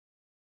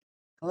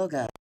Hello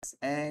guys,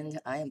 and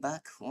I am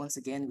back once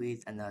again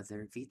with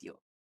another video.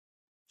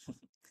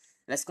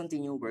 Let's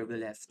continue where we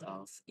left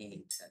off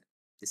in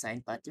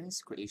design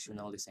patterns,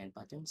 creational design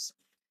patterns.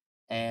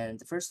 And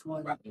the first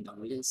one in our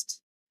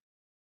list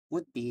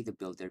would be the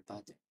builder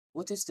pattern.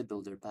 What is the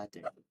builder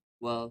pattern?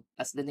 Well,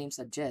 as the name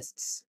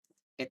suggests,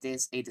 it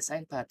is a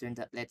design pattern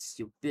that lets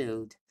you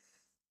build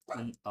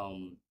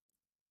on,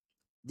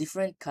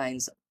 different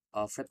kinds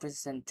of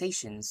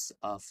representations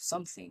of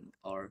something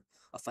or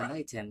of an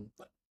item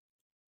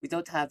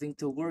without having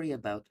to worry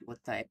about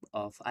what type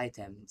of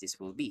item this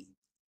will be,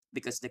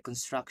 because the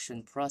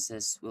construction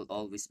process will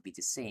always be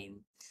the same,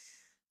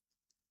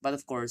 but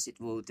of course it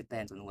will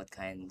depend on what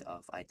kind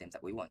of item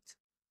that we want,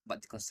 but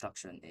the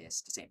construction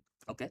is the same.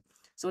 Okay,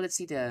 so let's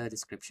see the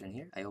description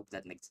here. I hope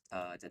that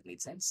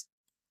made sense.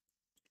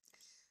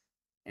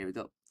 Here we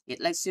go. It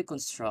lets you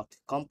construct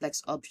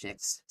complex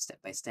objects step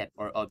by step,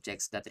 or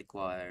objects that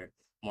require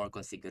more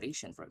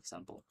configuration, for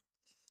example.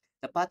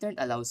 The pattern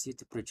allows you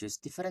to produce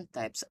different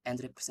types and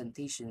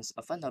representations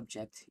of an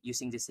object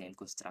using the same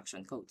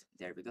construction code.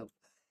 There we go.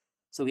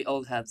 So we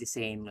all have the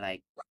same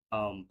like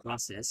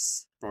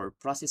process or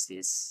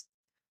processes,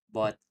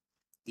 but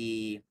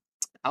the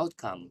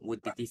outcome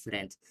would be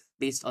different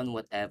based on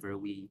whatever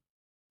we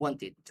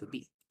want it to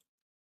be.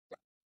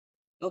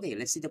 Okay,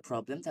 let's see the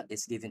problem that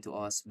is given to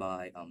us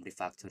by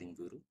Refactoring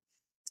Guru.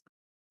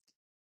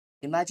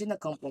 Imagine a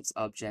complex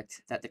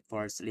object that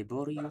requires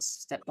laborious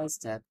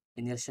step-by-step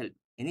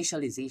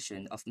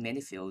initialization of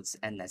many fields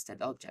and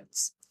nested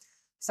objects.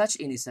 Such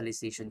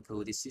initialization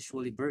code is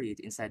usually buried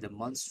inside a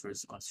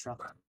monstrous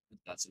constructor with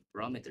lots of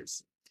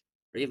parameters,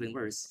 or even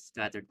worse,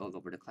 scattered all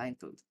over the client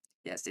code.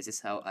 Yes, this is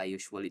how I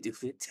usually do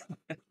it.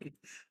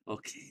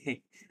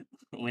 Okay,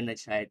 when I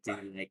try to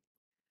like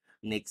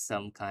make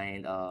some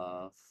kind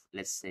of,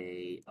 let's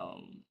say,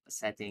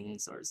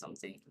 settings or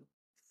something.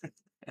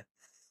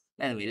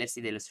 Anyway, let's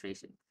see the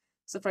illustration.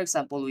 So for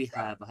example, we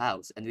have a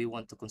house and we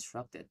want to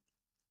construct it.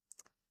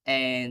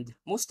 And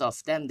most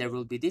of them, there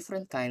will be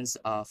different kinds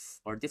of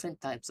or different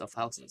types of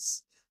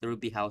houses. There will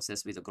be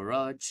houses with a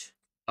garage,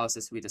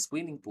 houses with a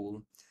swimming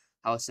pool,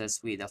 houses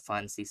with a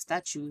fancy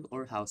statue,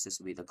 or houses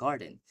with a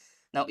garden.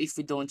 Now, if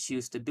we don't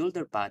use the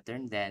builder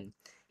pattern, then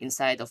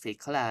inside of a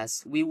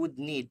class, we would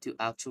need to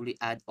actually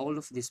add all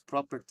of these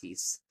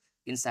properties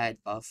inside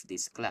of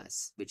this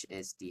class, which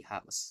is the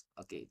house.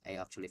 Okay, I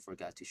actually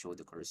forgot to show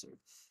the cursor.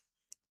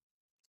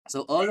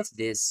 So all of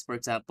this, for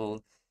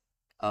example,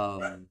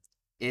 um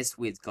is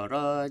with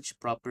garage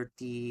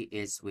property,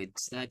 is with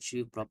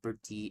statue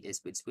property,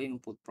 is with swimming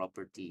pool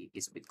property,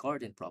 is with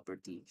garden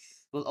property,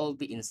 will all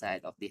be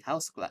inside of the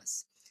house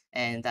class,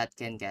 and that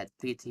can get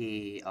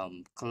pretty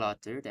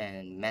cluttered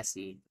and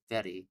messy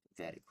very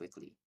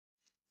quickly.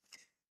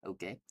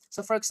 Okay,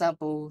 so for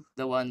example,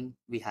 the one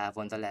we have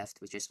on the left,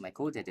 which is my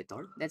code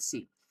editor, let's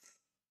see.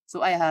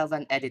 So I have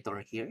an editor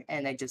here,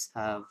 and I just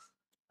have,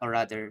 or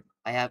rather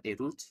I have a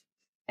root,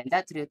 and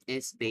that root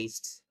is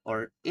based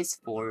or is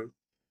for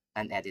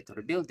an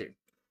editor builder.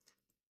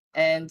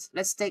 And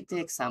let's take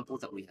the example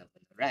that we have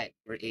on the right,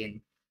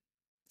 wherein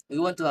we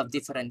want to have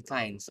different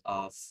kinds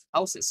of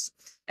houses.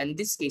 And in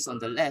this case, on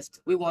the left,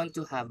 we want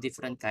to have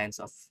different kinds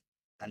of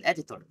an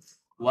editor.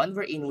 One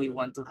wherein we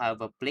want to have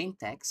a plain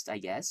text, I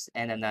guess,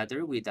 and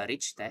another with a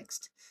rich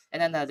text,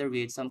 and another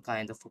with some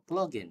kind of a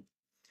plugin.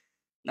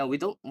 Now, we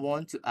don't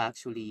want to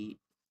actually,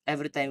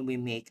 every time we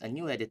make a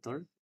new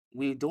editor,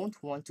 we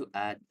don't want to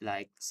add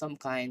like some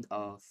kind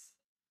of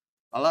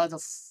a lot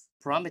of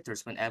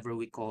parameters whenever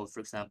we call,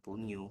 for example,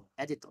 new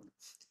editor.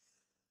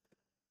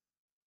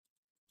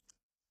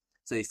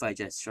 So if I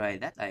just try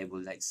that, I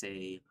will like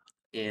say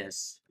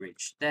is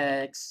rich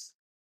text,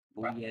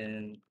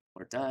 boolean,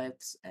 or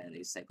types, and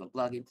a second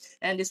plugin,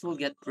 and this will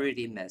get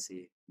pretty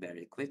messy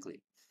very quickly.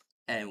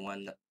 And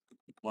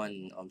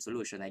one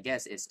solution, I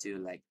guess, is to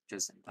like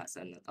just pass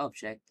an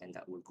object, and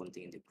that will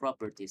contain the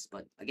properties.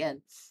 But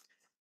again,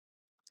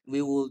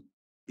 we will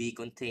be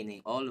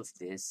containing all of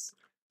this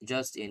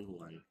just in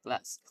one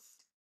class.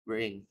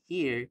 Wherein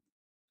here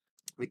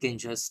we can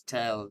just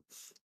tell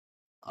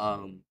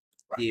um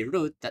the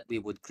root that we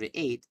would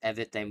create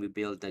every time we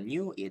build a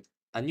new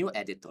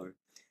editor,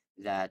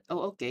 that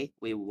oh okay,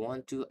 we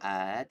want to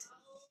add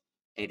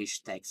a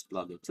rich text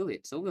plugin to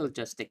it, so we'll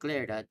just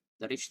declare that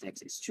the rich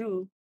text is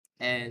true,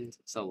 and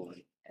so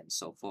on and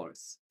so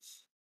forth.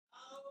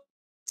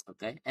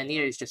 Okay, and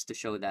here is just to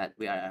show that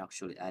we are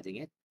actually adding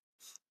it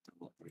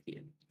over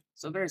here.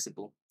 So very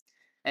simple.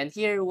 And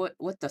here,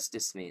 what does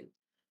this mean?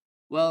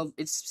 Well,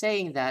 it's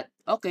saying that,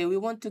 okay, we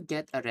want to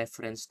get a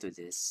reference to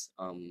this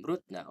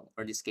root now,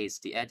 or in this case,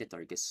 the editor,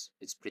 because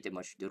it's pretty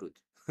much the root.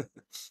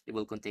 It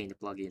will contain the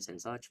plugins and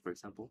such, for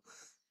example.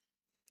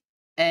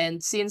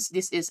 And since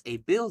this is a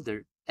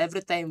builder,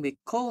 every time we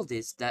call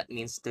this, that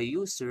means the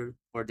user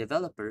or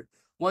developer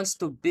wants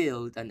to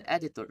build an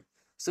editor.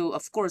 So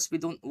of course, we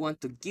don't want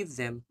to give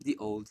them the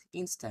old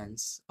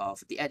instance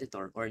of the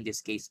editor, or in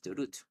this case, the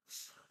root.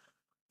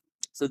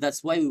 So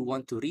that's why we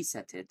want to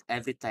reset it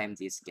every time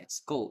this gets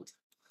called.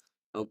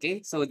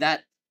 Okay, so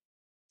that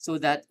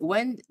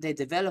when the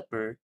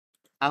developer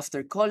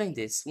After calling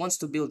this wants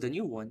to build a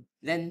new one,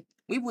 then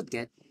we would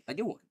get a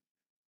new one.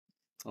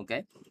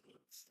 Okay.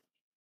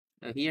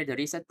 Here, the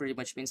reset pretty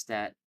much means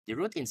that the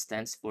root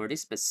instance for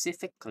this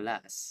specific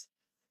class,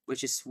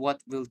 which is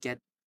what will get,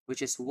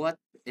 which is what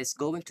is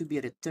going to be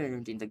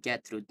returned in the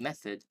getRoot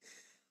method,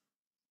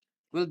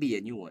 will be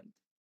a new one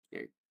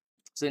here.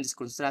 So in this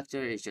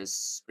constructor, it's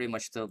just pretty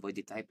much to avoid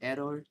the type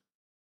error.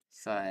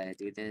 If I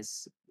do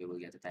this, we will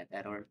get a type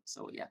error.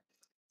 So yeah,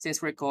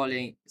 since we're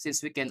calling,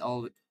 since we can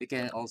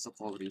also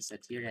call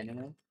reset here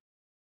anyway.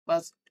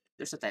 Well,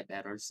 there's a type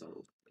error,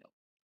 so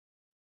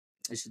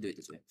I should do it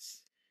this way.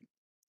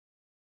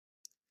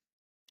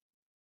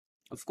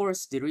 Of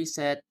course, the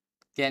reset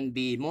can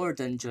be more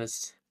than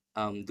just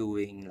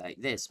doing like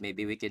this.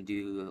 Maybe we can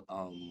do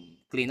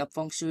cleanup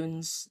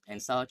functions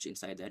and such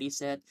inside the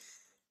reset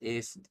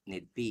if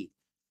need be.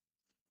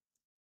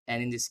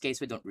 And in this case,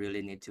 we don't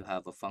really need to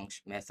have a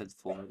function method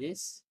for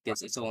this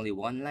because it's only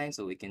one line,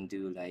 so we can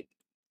do like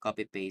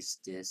copy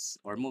paste this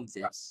or move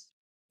this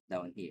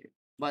down here.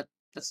 But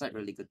that's not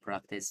really good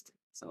practice.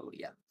 So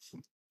yeah.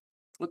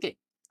 Okay.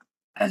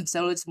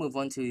 So let's move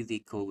on to the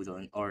code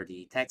on or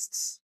the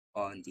texts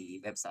on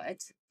the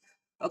website.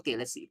 Okay,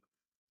 let's see.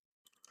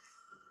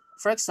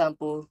 For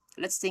example,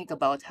 let's think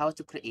about how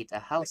to create a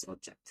house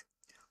object.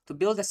 To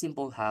build a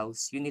simple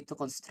house, you need to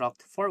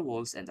construct 4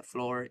 walls and a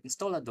floor,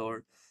 install a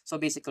door, so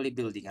basically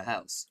building a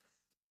house.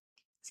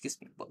 Excuse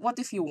me. But what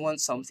if you want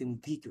something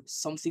bigger,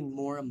 something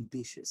more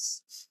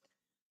ambitious?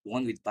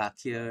 One with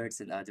backyards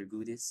and other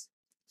goodies?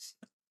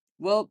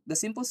 Well, the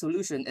simple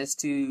solution is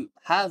to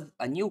have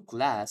a new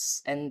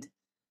class and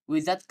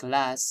with that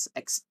class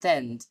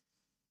extend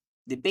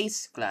the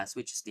base class,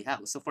 which is the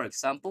house. So for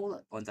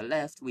example, on the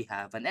left, we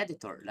have an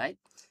editor, right?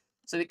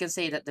 So we can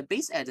say that the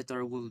base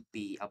editor will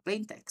be a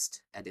plain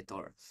text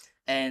editor.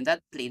 And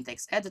that plain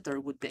text editor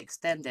would be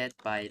extended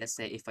by, let's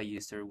say, if a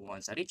user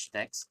wants a rich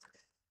text,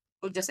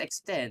 we'll just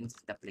extend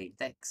the plain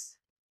text.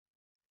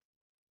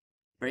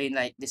 Wherein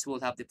like this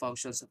will have the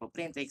functions of a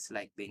plain text,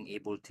 like being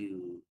able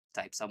to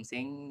type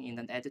something in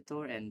an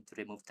editor and to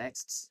remove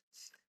texts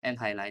and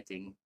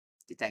highlighting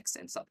the text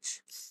and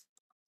such.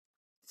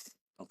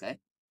 Okay.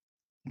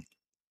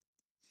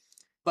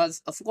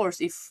 But of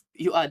course, if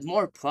you add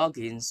more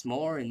plugins,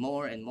 more and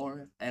more and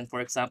more, and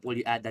for example,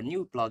 you add a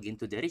new plugin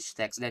to the rich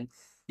text, then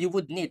you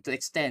would need to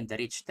extend the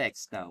rich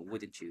text now,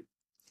 wouldn't you?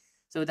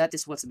 So that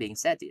is what's being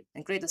said here,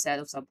 and create a set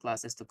of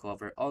subclasses to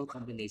cover all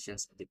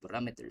combinations of the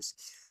parameters.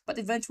 But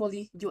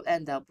eventually, you'll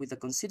end up with a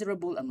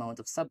considerable amount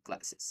of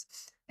subclasses.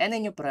 And a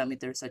new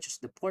parameter, such as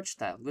the porch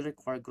tile, will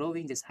require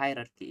growing this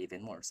hierarchy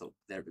even more. So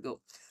there we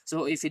go.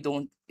 So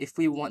if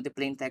we want the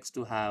plain text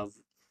to have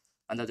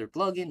another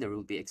plugin, there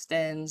will be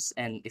extends,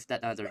 and if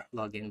that other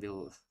plugin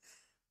will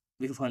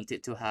we want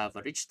it to have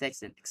a rich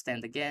text and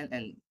extend again,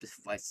 and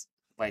vice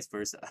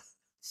versa.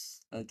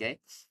 Okay.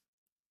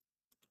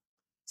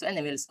 So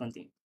anyway, let's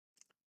continue.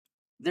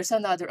 There's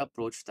another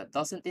approach that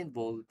doesn't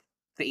involve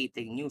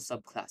creating new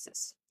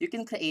subclasses. You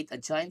can create a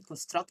giant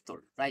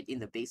constructor right in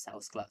the base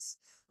house class,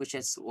 which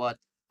is what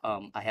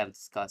I have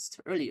discussed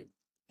earlier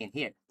in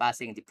here,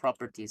 passing the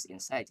properties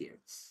inside here,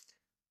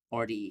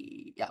 or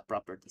the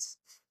properties,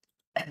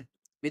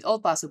 with all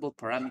possible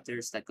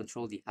parameters that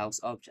control the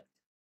house object.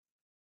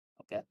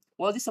 Okay.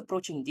 While this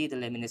approach indeed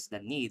eliminates the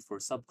need for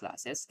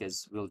subclasses,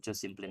 because we'll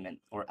just implement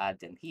or add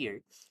them here,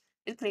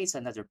 it creates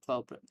another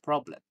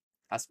problem,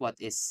 as what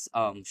is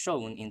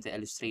shown in the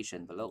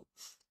illustration below.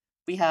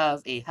 We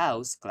have a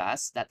house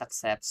class that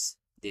accepts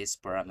these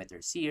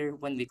parameters here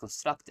when we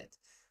construct it.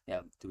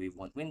 Yeah, do we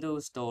want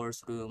windows,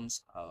 doors,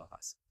 rooms?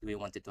 Do we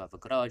want it to have a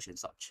garage and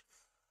such?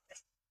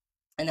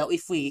 And now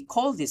if we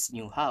call this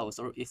new house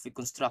or if we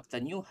construct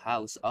a new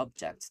house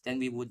object, then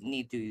we would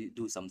need to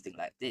do something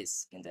like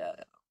this in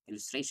the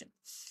illustration.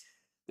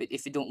 But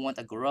if you don't want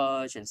a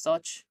garage and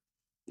such,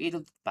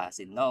 it'll pass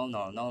in no,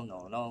 no, no,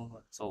 no,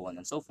 no, so on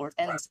and so forth.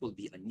 And this will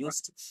be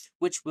unused,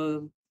 which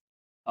will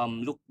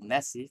look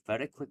messy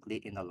very quickly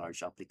in a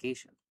large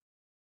application.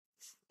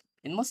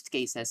 In most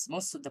cases,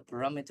 most of the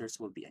parameters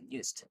will be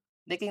unused,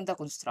 making the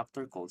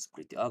constructor calls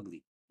pretty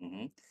ugly.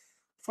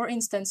 For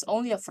instance,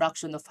 only a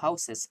fraction of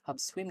houses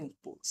have swimming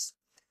pools,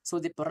 so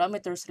the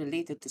parameters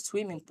related to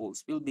swimming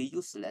pools will be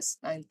useless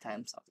 9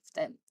 times out of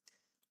 10,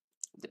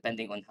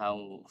 depending on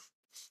how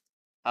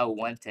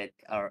wanted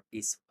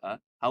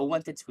how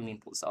wanted swimming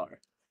pools are.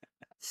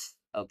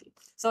 Okay,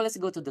 so let's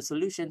go to the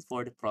solution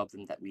for the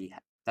problem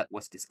that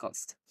was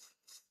discussed.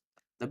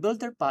 The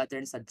builder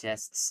pattern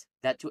suggests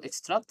that you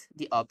extract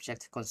the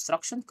object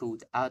construction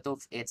code out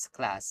of its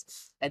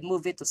class and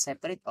move it to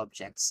separate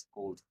objects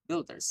called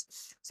builders.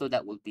 So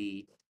that would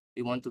be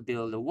we want to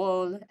build a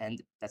wall,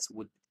 and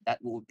that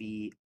would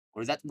be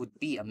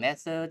a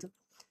method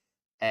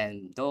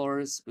and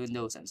doors,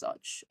 windows, and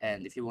such.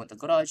 And if you want a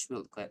garage,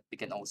 we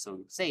can also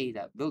say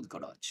that build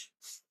garage.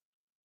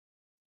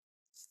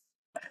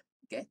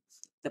 Okay.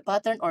 The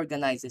pattern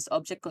organizes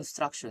object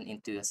construction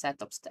into a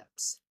set of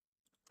steps.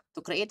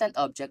 To create an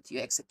object,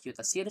 you execute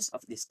a series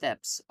of these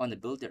steps on the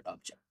builder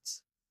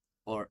object.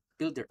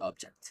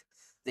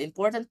 The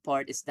important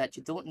part is that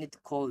you don't need to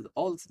call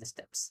all of the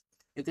steps.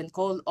 You can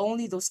call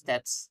only those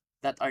steps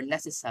that are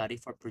necessary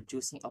for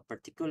producing a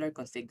particular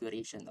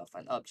configuration of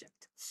an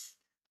object.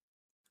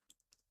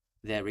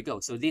 There we go.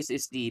 So this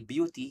is the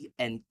beauty,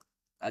 and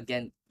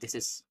again, this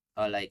is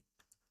like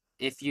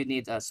if you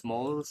need a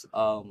small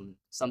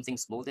something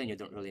small, then you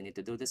don't really need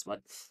to do this.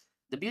 But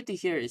the beauty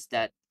here is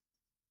that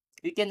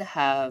you can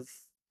have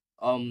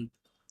um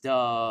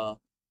the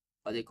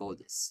what do you call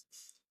this?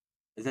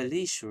 The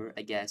leisure,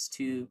 I guess,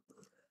 to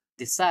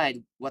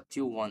decide what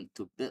you want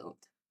to build.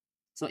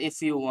 So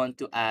if you want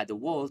to add a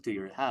wall to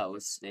your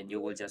house, then you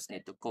will just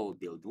need to call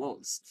build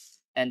walls.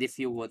 And if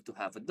you want to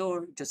have a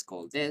door, just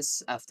call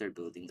this after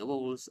building the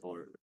walls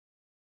or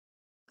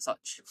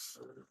such.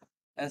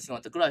 And if you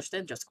want to garage,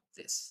 then just call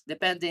this,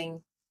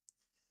 depending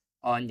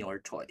on your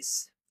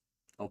choice.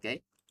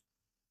 Okay,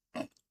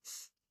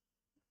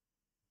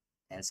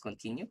 let's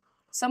continue.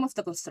 Some of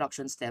the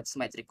construction steps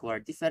might require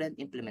different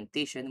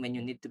implementation when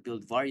you need to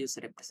build various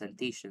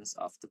representations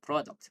of the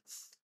product.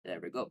 There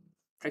we go.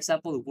 For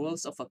example,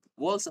 walls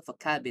of a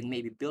cabin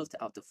may be built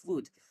out of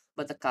wood,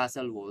 but the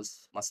castle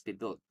walls must be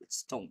built with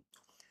stone.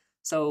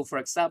 So, for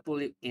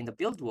example, in the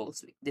build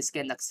walls, this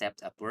can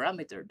accept a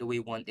parameter. Do we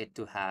want it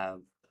to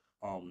have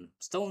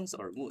stones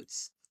or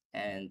woods?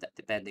 And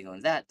depending on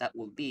that, that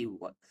will be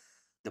what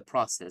the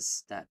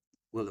process that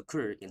will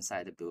occur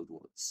inside the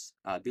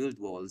build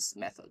walls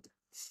method.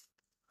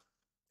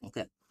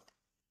 Okay.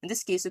 In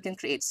this case, you can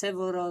create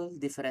several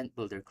different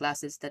builder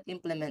classes that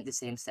implement the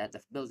same set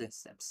of building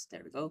steps.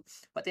 There we go,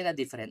 but in a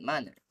different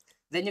manner.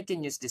 Then you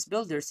can use these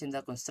builders in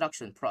the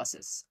construction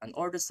process, an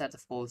order set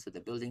of calls to the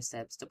building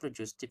steps to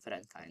produce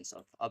different kinds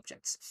of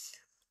objects.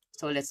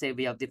 So let's say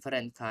we have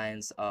different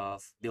kinds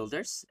of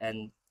builders,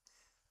 and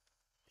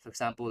for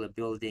example,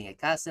 building a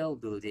castle,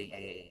 building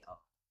a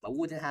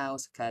wooden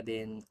house,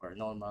 cabin, or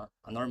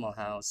a normal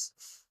house,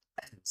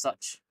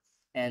 such.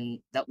 And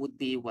that would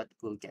be what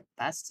will get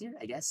passed here,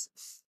 I guess.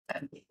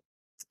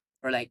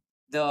 Or like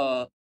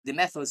the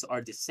methods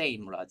are the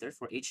same rather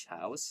for each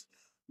house,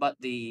 but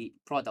the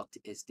product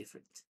is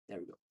different. There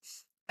we go.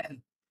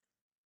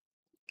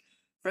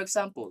 For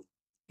example,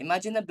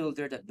 imagine a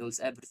builder that builds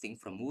everything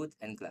from wood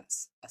and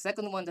glass, a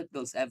second one that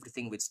builds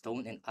everything with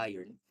stone and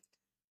iron,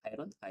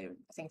 I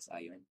think it's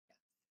iron,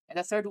 and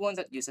a third one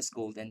that uses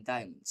gold and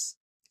diamonds.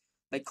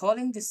 By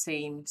calling the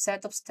same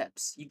set of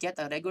steps, you get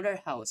a regular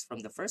house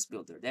from the first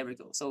builder. There we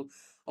go. So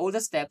all the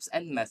steps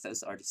and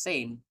methods are the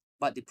same,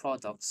 but the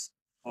products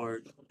or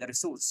the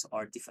results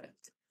are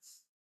different.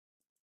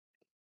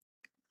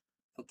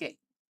 Okay.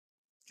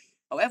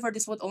 However,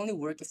 this would only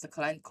work if the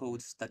client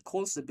code that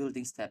calls the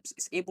building steps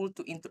is able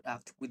to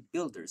interact with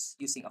builders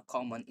using a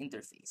common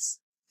interface.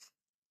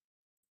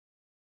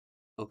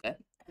 Okay.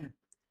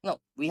 No,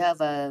 we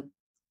have a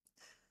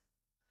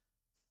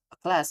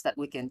class that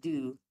we can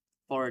do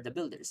for the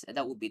builders, and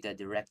that would be the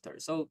director.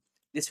 So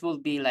this will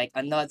be like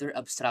another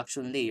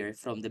abstraction layer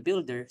from the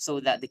builder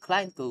so that the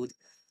client code,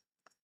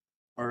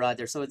 or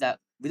rather, so that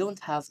we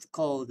don't have to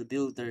call the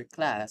builder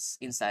class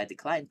inside the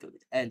client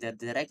code, and the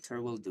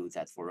director will do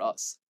that for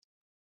us.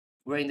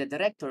 Wherein the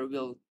director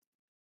will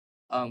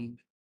um,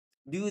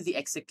 do the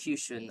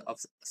execution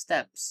of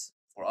steps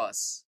for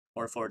us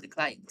or for the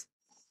client.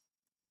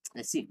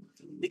 Let's see.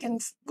 We can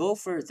go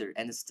further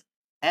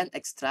and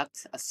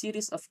extract a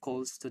series of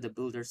calls to the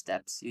builder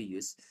steps you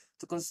use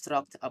to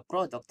construct a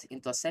product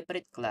into a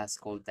separate class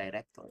called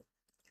director.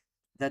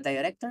 The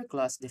director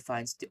class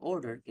defines the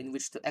order in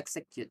which to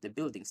execute the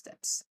building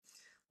steps,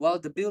 while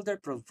the builder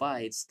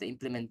provides the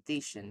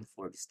implementation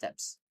for the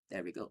steps.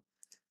 There we go.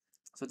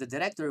 So the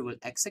director will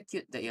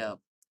execute the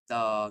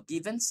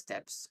given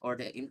steps or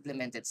the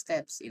implemented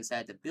steps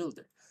inside the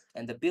builder,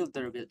 and the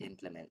builder will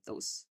implement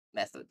those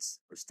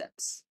methods or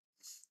steps.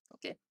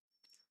 Okay.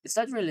 It's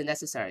not really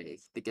necessary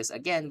because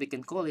again, we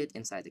can call it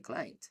inside the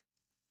client.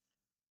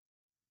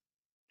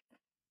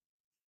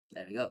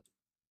 There we go.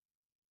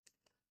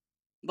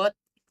 But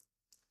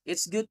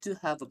it's good to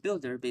have a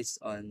builder based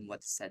on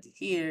what's said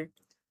here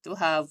to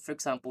have, for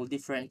example,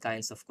 different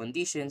kinds of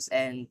conditions,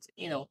 and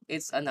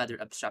it's another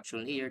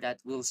abstraction layer that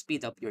will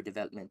speed up your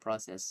development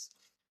process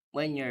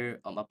when your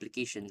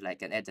application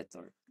like an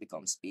editor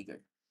becomes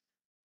bigger.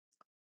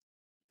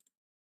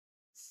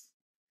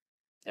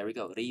 There we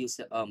go.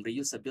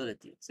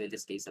 Reusability. So in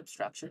this case,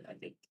 abstraction, I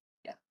think.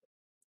 Yeah.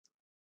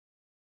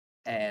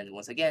 And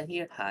once again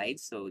here, hide.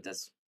 So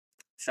that's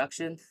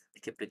abstraction. I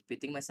keep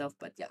repeating myself,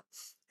 but yeah.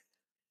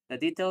 The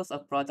details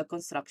of product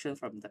construction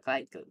from the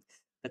client code.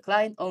 The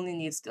client only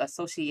needs to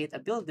associate a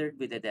builder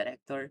with the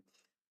director,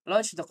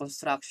 launch the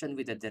construction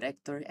with the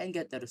director, and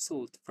get the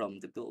result from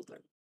the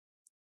builder.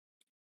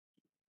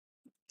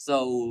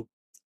 So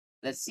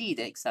let's see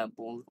the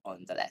example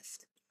on the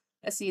left.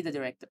 Let's see the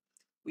director.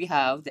 We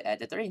have the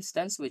editor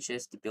instance, which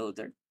is the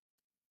builder.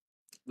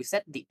 We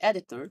set the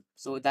editor,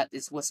 so that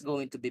is what's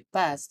going to be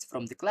passed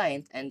from the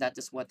client, and that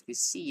is what we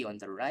see on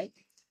the right.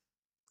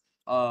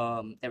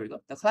 There we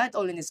go. The client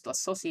only needs to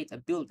associate a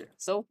builder.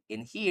 So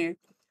in here,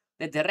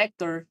 the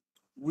director,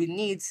 we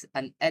need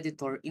an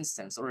editor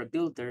instance or a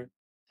builder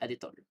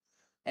editor.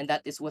 And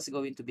that is what's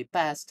going to be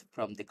passed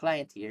from the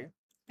client here.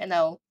 And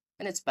now,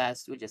 when it's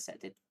passed, we just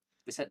set it.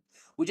 We set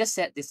we just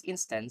set this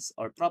instance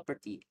or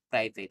property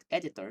private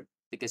editor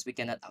because we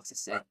cannot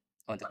access it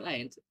on the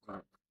client.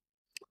 For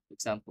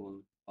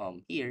example,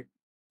 here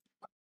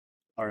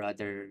or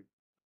rather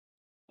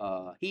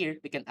here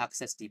we can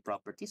access the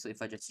property. So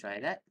if I just try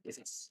that, if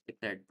it's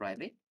declared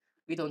private,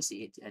 we don't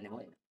see it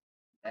anymore.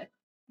 Okay?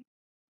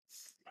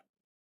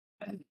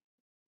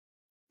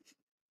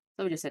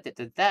 So we just set it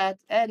to that,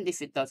 and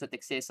if it doesn't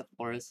exist, of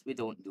course, we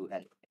don't do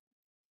anything.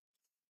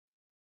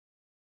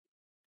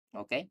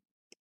 Okay,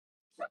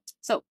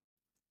 so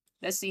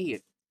let's see here.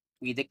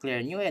 We declare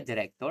a new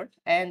director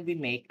and we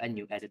make a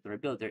new editor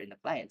builder in the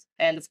client.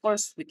 And of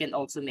course, we can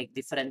also make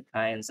different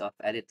kinds of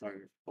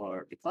editor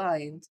for the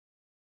client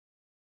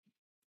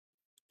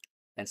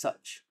and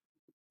such.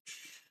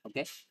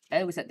 Okay,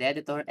 and we set the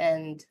editor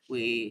and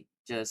we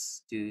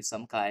just do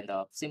some kind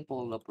of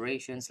simple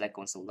operations like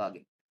console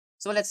logging.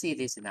 So let's see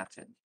this in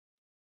action.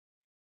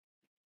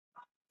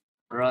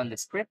 Run the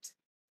script,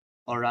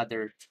 or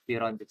rather, we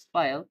run this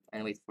file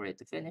and wait for it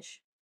to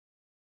finish.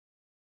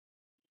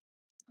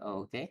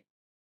 Okay,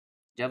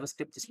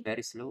 JavaScript is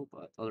very slow,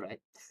 but all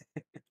right.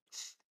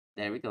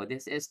 There we go.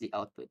 This is the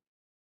output.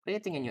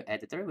 Creating a new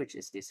editor, which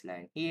is this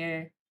line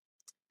here,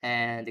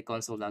 and the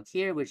console log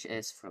here, which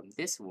is from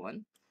this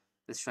one.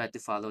 Let's try to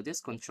follow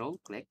this. Control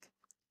click.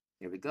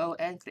 Here we go,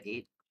 and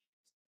create.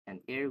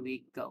 And here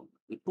we go.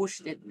 We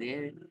pushed it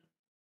there,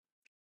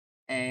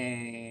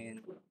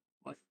 and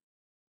what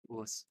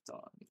was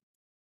done?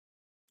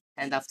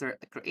 And after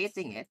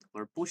creating it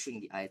or pushing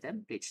the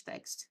item, rich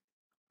text,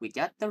 we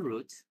got the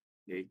root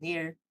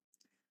here,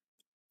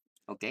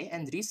 okay,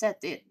 and reset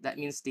it. That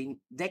means the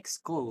next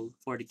call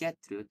for the get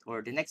root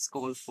or the next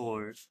call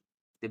for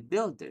the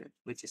builder,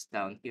 which is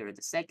down here at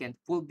the second,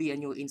 will be a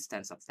new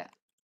instance of that.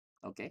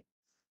 Okay.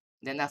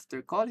 Then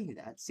after calling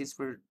that, since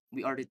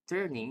we are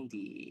returning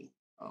the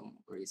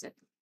where is it?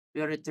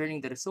 We are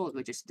returning the result,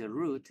 which is the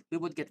root, we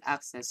would get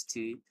access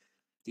to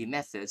the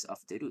methods of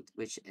the root,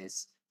 which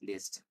is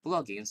list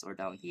plugins, or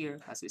down here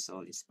as we saw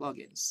list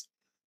plugins.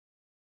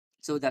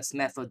 So that's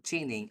method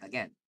chaining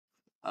again.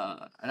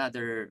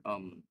 Another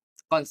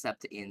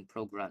concept in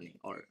programming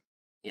or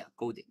yeah,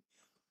 coding.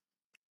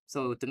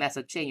 So to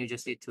method chain, you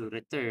just need to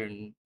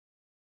return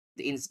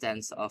the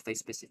instance of a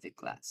specific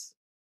class.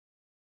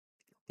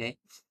 Okay.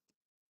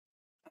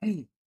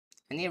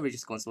 And here we're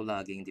just console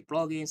logging the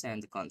plugins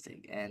and the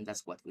config, and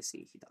that's what we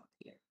see down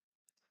here.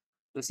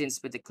 So since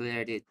we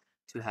declared it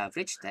to have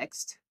rich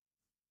text,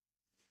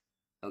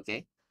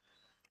 okay,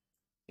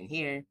 in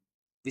here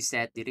we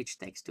set the rich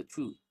text to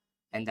true.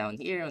 And down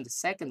here on the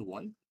second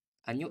one,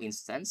 a new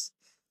instance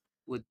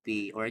would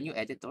be, or a new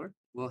editor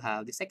will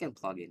have the second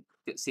plugin.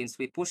 Since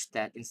we pushed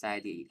that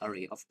inside the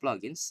array of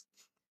plugins,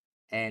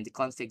 and the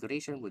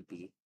configuration would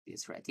be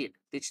this right here.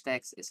 Rich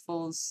text is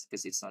false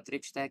because it's not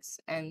rich text,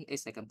 and a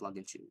second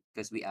plugin true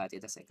because we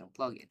added a second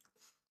plugin.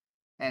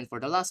 And for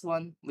the last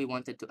one, we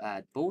wanted to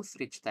add both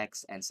rich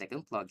text and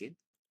second plugin.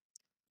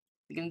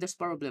 Again, there's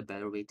probably a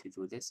better way to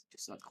do this,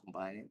 just not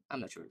combine it. I'm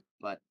not sure,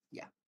 but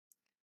yeah.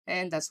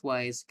 And that's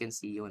why, as you can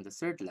see on the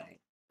third line,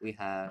 we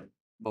have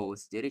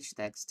both the rich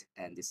text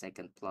and the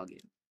second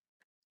plugin.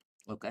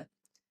 Okay.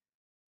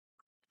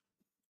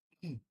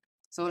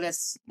 So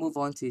let's move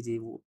on to the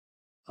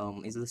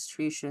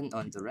illustration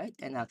on the right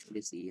and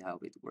actually see how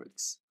it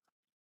works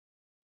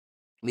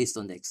based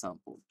on the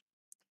example.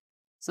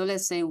 So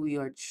let's say we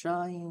are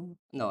trying,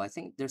 no, I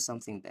think there's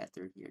something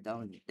better here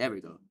down here. There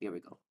we go. Here we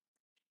go.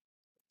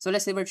 So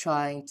let's say we're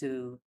trying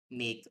to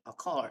make a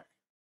car.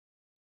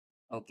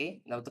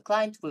 Okay, now the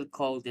client will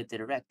call the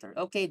director.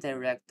 Okay,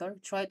 director,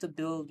 try to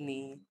build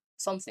me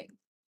something.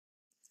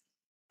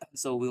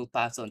 So we'll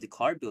pass on the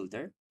car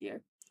builder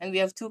here. And we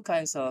have two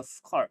kinds of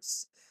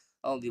cars.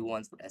 I'll be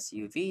one for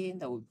SUV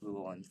and I will be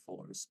one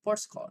for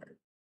sports car.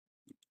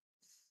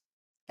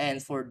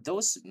 And for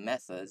those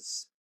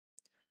methods,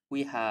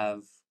 we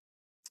have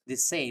the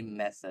same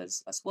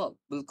methods as well.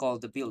 We'll call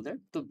the builder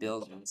to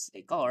build us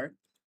a car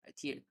right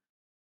here.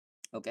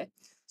 Okay,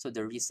 so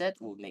the reset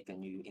will make a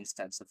new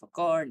instance of a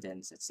car, and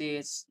then set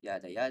sits,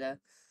 yada yada.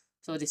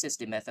 So this is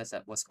the method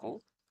that was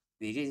called.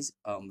 We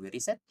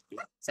reset,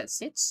 set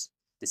sits,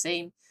 the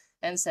same,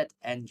 and set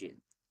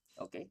engine.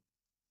 Okay,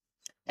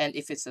 and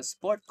if it's a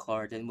sport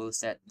car, then we'll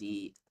set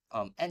the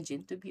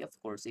engine to be, of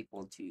course,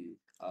 equal to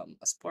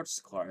a sports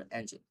car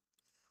engine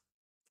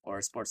or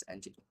a sports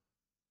engine.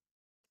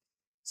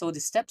 So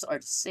the steps are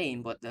the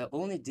same, but the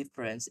only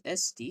difference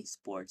is the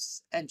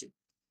sports engine.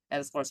 And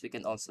of course, we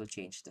can also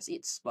change the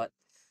seats, but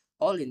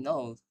all in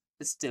all,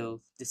 it's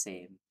still the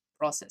same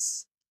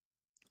process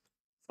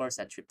for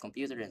set trip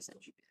computer and set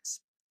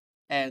GPS.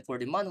 And for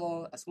the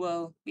manual as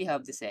well, we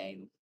have the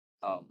same,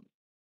 what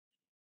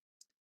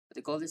do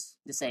you call this?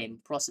 The same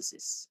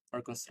processes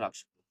or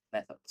construction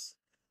methods.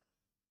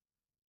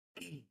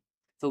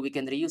 So we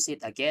can reuse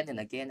it again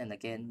and again and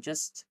again,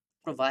 just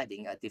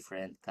providing a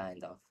different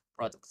kind of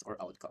product or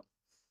outcome.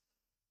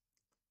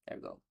 There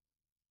we go.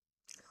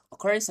 A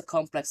car is a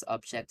complex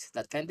object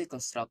that can be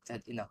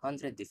constructed in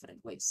 100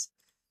 different ways.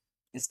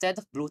 Instead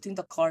of bloating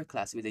the car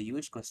class with a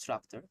huge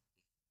constructor,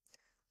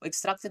 we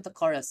extracted the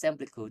car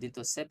assembly code into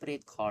a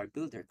separate car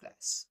builder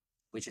class,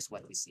 which is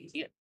what we see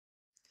here.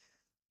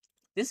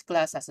 This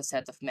class has a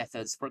set of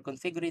methods for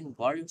configuring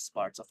various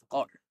parts of a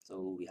car.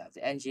 So we have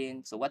the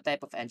engine. So what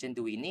type of engine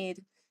do we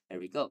need? There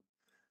we go.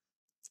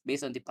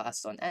 Based on the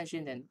passed on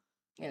engine, then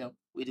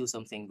we do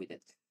something with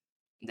it.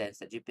 Then it's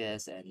the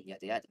GPS and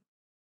yada yada.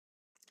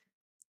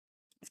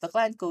 If the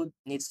client code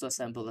needs to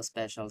assemble a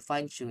special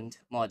fine-tuned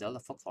model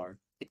of a car,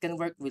 it can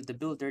work with the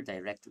builder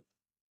directly.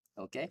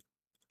 Okay?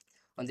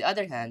 On the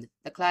other hand,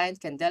 the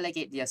client can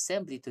delegate the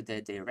assembly to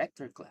the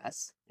director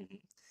class,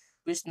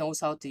 which knows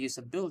how to use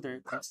a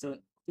builder to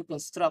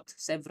construct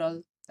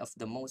several of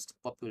the most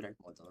popular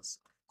models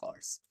of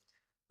cars,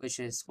 which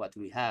is what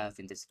we have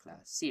in this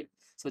class here.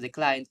 So the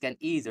client can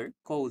either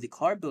call the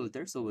car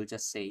builder, so we'll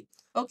just say,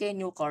 okay,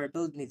 new car,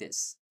 build me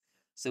this.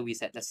 So we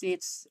set the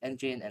seats,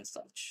 engine, and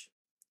such.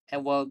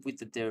 And while with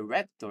the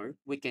director,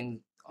 we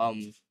can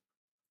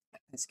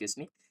excuse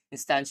me,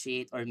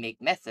 instantiate or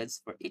make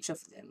methods for each of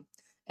them.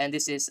 And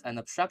this is an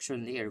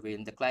abstraction layer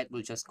wherein the client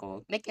will just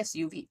call make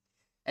SUV.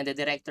 And the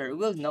director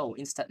will know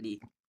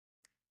instantly,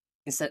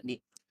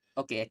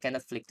 okay, I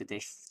cannot flick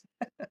today.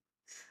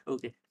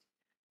 Okay.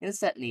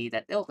 Instantly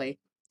that okay,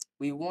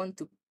 we want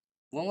to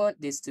we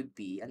want this to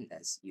be an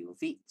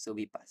SUV. So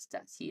we pass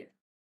that here.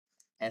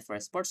 And for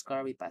a sports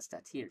car, we pass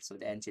that here. So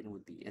the engine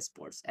would be a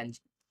sports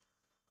engine.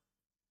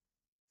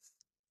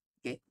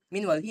 Okay.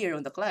 Meanwhile, here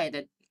on the client,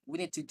 that we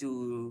need to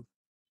do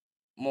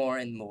more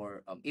and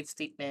more if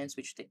statements,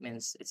 which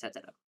statements,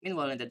 etc.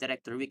 Meanwhile, in the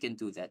director, we can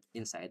do that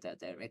inside the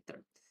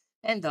director.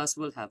 And thus,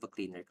 we'll have a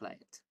cleaner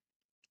client.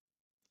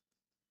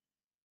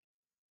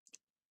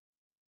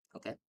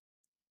 Okay.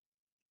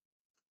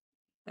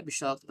 I'd be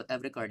shocked, but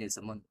every car needs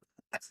a manual.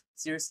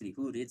 Seriously,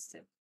 who reads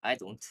them? I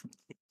don't.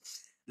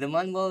 The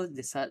manual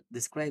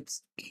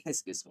describes,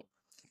 excuse me,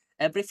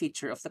 every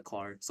feature of the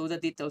car, so the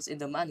details in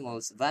the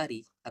manuals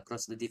vary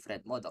across the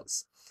different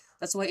models.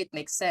 That's why it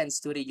makes sense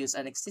to reuse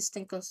an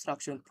existing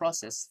construction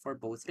process for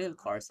both real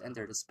cars and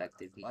their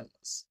respective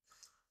manuals.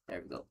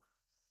 There we go.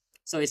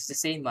 So it's the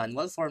same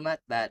manual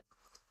format,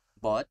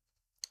 but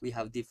we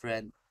have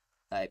different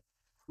type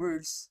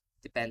words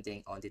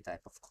depending on the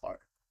type of car.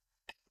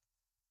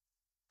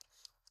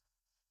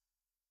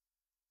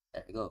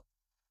 There we go.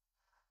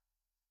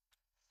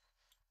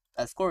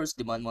 Of course,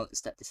 the manual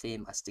is not the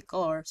same as the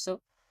car,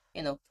 so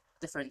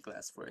different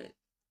class for it.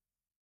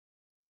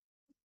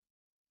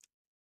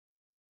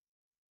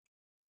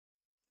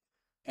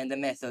 And the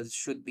methods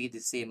should be the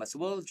same as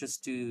well,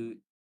 just to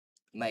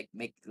make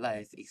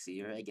life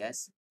easier, I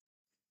guess.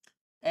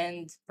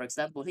 And for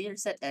example, here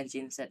set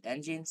engine, set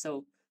engine.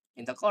 So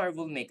in the car,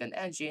 we'll make an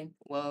engine,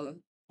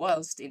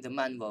 whilst in the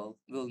manual,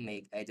 we'll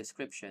make a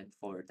description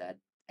for that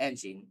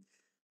engine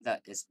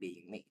that is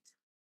being made.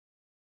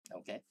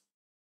 Okay.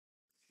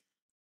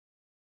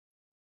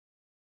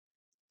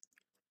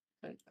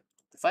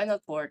 The final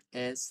part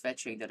is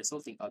fetching the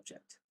resulting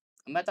object.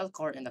 A metal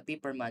core and a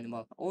paper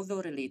manual,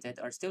 although related,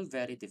 are still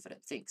very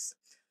different things.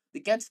 We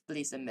can't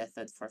place a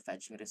method for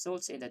fetching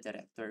results in the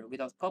director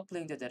without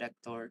coupling the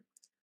director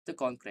to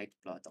concrete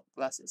product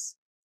classes.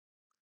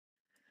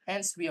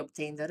 Hence, we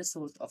obtain the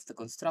result of the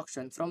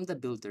construction from the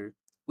builder,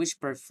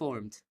 which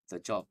performed the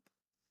job.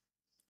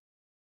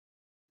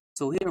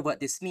 So here what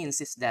this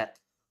means is that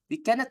we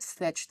cannot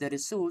fetch the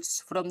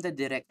results from the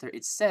director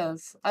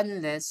itself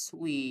unless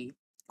we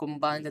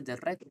combine the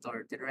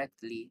director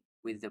directly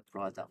with the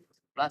product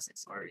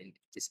classes, or in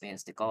this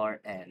means the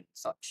car and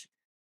such.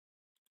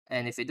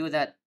 And if we do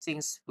that,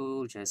 things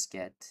will just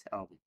get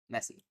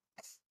messy.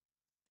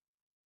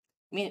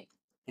 I mean,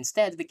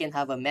 instead, we can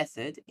have a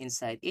method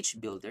inside each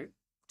builder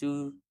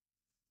to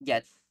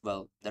get,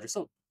 well, the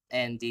result.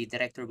 And the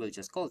director will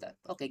just call that.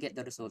 Okay, get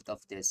the result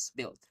of this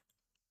build.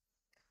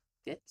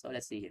 Okay, so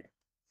let's see here.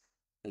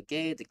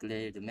 Okay,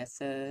 declare the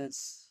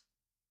methods.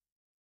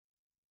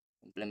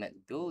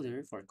 Implement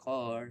builder for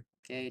car.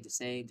 Okay, the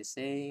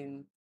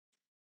same.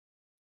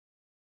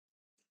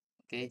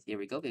 Okay, here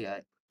we go.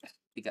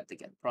 We got the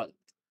get product.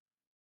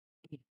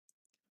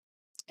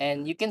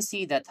 And you can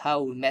see that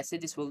how messy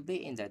this will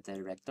be in the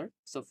director.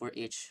 So for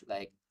each,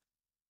 like,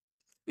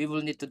 we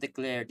will need to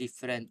declare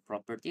different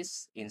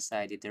properties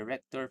inside the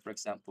director, for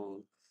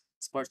example,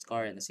 sports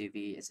car and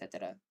SUV,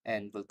 etc.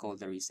 And we'll call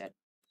the reset,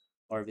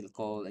 or we'll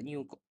call a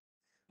new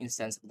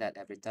instance of that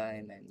every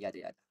time, and yada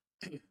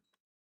yada.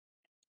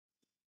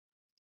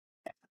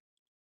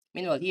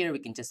 Meanwhile, here we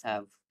can just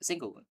have a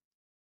single one.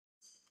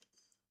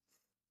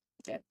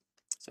 Okay,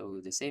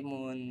 so the same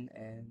one,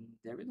 and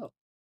there we go.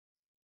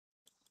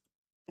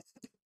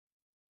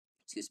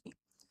 Excuse me.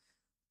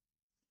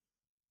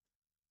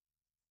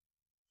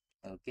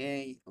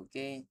 Okay,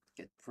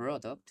 get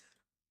product.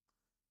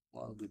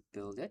 While we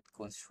build it,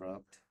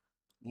 construct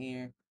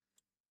here.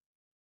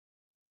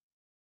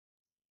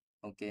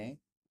 Okay,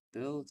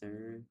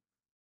 builder.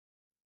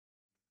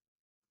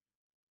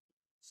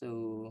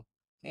 So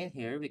in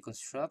here, we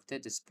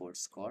constructed the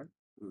sports car.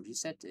 We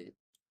reset it.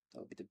 That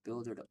will be the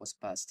builder that was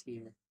passed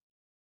here.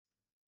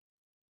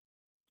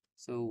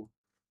 So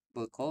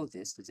we'll call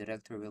this, the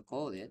director will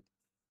call it.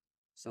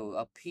 So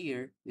up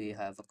here, we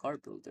have a car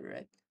builder,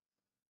 right?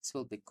 This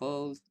will be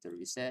called the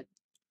reset.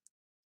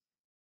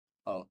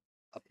 Oh,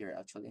 up here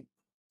actually.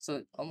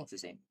 So almost the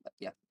same, but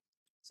yeah.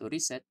 So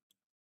reset,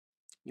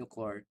 new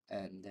core,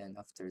 and then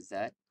after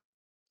that,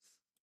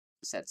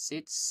 set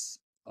seats.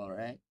 All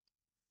right.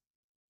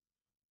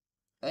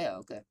 Oh yeah,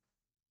 okay.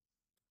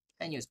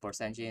 And use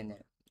sports engine.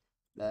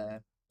 Blah.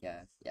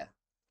 Yeah, yeah.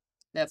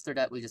 Then after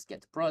that, we just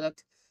get the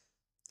product,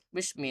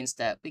 which means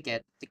that we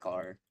get the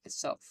car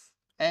itself,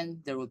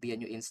 and there will be a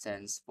new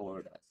instance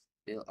for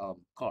the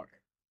car.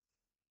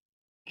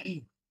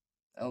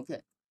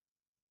 Okay.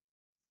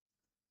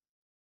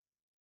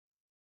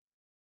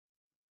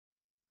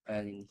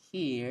 And in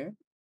here,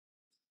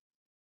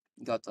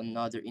 got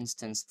another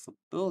instance of a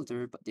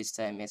builder, but this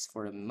time it's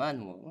for a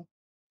manual.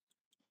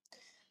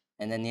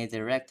 And then the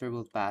director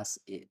will pass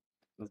it.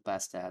 We'll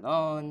pass that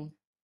on.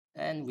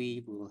 And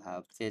we will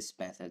have this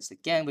methods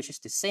again, which is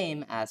the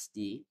same as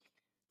the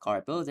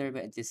car builder,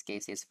 but in this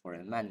case it's for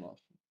a manual.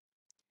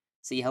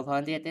 See how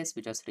handy it is?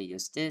 We just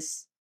reuse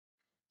this,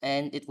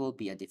 and it will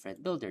be a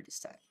different builder this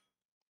time.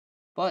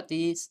 But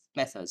these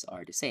methods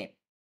are the same.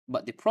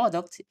 But the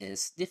product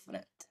is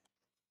different.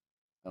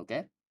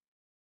 Okay?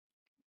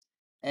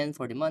 And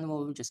for the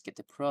manual, we just get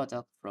the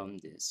product from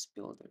this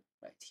builder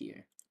right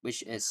here,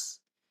 which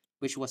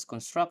was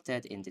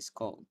constructed in this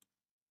code.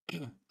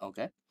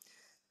 Okay.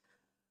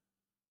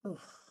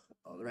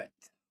 All right.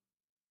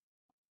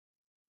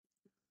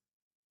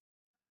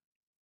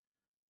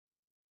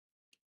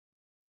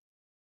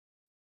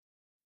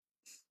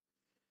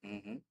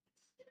 Mm-hmm.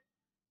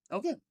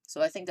 Okay,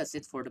 so I think that's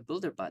it for the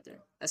builder pattern.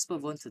 Let's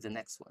move on to the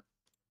next one.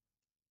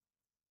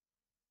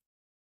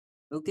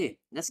 Okay,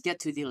 let's get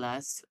to the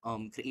last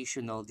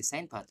creational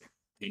design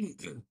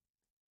pattern.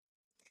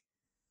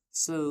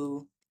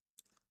 So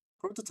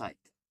prototype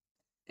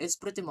is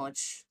pretty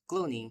much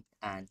cloning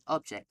an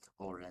object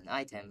or an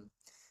item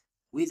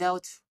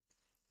without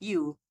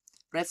you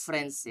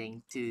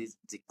referencing to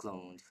the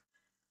cloned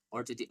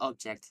or to the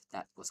object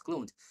that was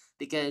cloned.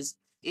 Because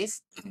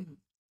if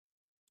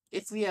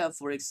if we have,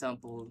 for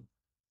example,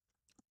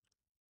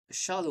 a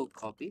shallow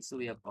copy, so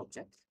we have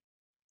object,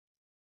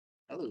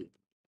 hello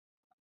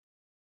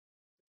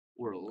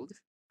world,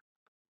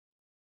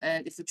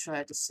 and if we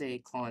try to say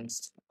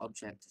const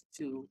object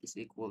 2 is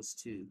equals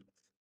to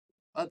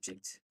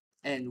object,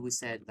 and we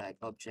said like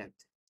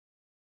object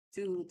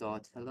 2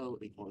 dot hello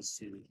equals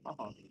to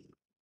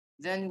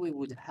then we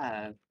would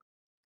have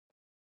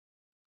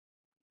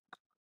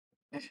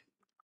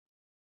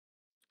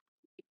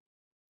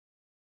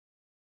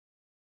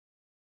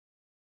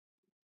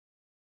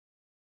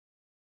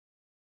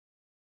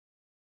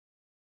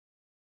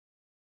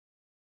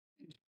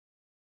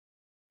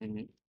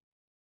mhm,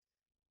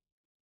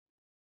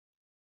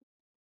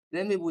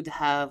 then we would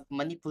have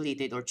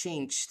manipulated or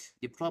changed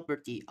the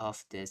property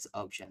of this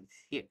object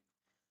here,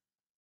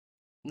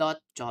 not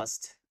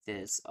just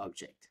this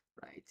object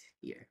right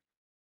here.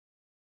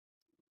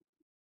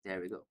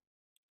 There we go.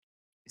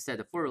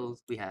 Instead of world,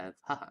 we have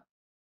haha.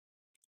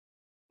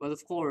 Well,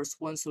 of course,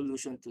 one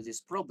solution to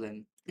this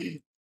problem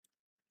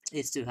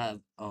is to have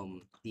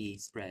the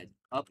spread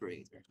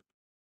operator.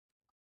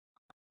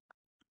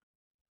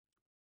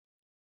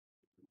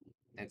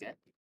 Okay.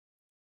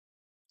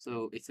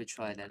 So if we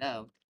try that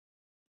out,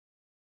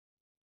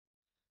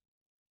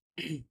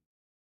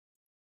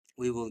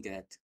 we will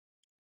get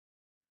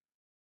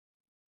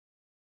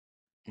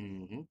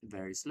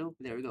very slow.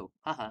 There we go.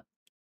 Haha.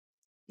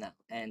 Now,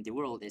 and the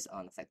world is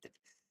unaffected.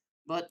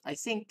 But I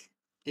think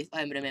if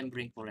I'm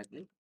remembering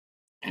correctly,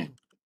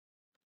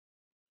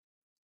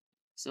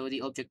 so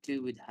the object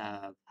 2 would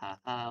have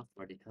haha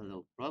for the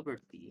hello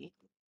property.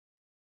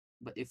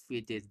 But if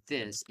we did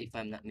this, if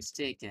I'm not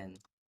mistaken,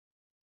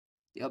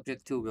 the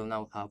object 2 will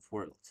now have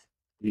world.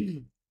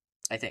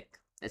 I think.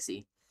 Let's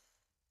see.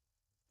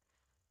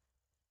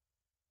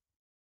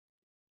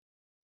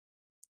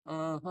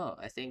 Uh-huh.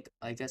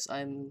 I guess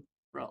I'm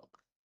wrong.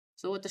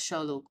 So what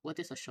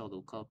is a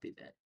shallow copy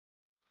then?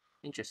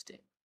 Interesting.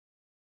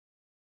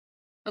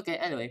 Okay,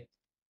 anyway.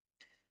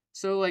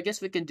 So I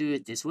guess we can do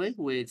it this way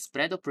with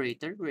spread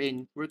operator,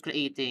 wherein we're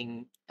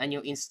creating a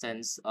new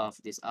instance of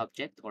this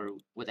object or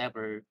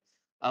whatever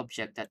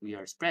object that we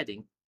are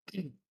spreading.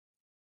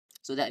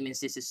 So that means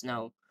this is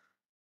now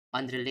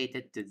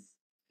unrelated to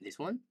this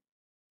one.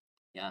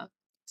 Yeah,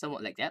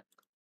 somewhat like that.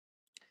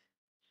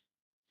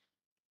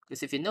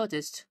 Because if you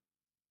noticed,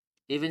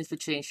 even if you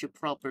change the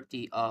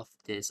property of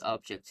this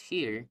object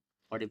here,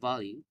 or the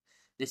value,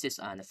 this is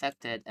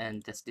unaffected,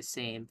 and that's the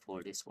same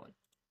for this one.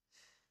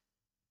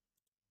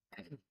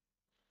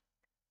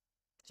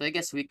 So I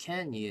guess we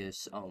can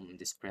use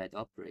the spread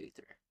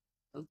operator.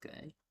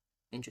 Okay,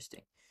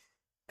 interesting.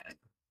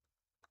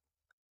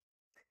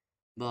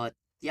 But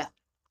yeah,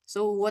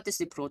 so what is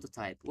the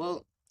prototype?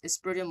 Well, it's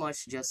pretty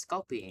much just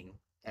copying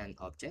an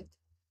object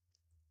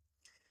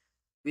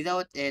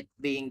without it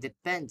being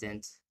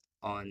dependent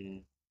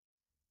on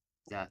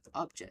that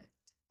object,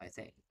 I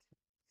think.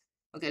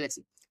 Okay, let's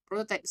see.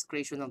 Prototype is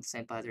creation of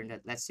design pattern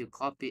that lets you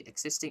copy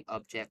existing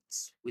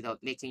objects without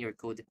making your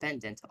code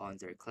dependent on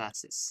their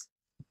classes.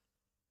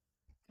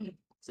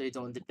 So you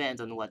don't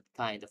depend on what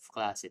kind of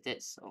class it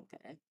is,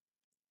 okay?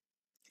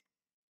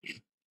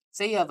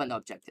 Say you have an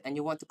object and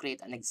you want to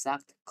create an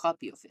exact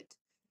copy of it.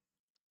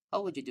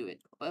 How would you do it?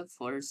 Well,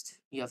 first,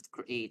 you have to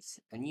create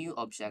a new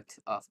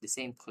object of the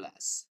same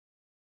class.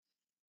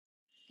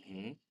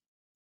 Mhm.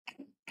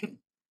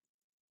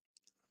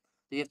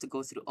 You have to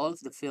go through all of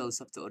the fields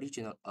of the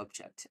original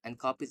object and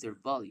copy their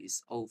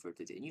values over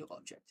to the new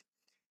object.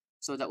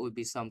 So that would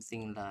be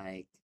something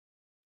like,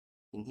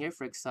 in here,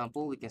 for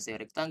example, we can say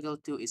rectangle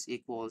 2 is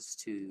equals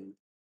to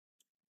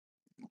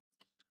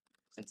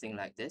something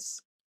like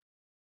this.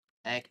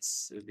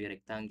 X would be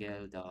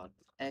rectangle dot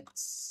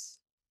x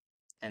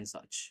and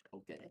such.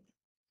 Okay.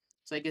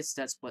 So I guess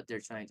that's what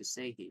they're trying to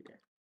say here.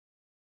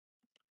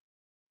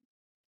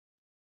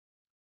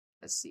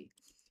 Let's see.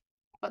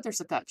 But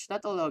there's a catch.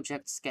 Not all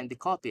objects can be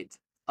copied.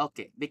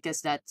 Okay,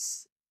 because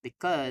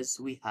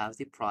we have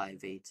the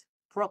private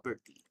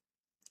property.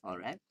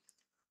 Alright.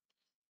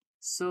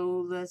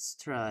 So let's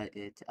try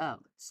it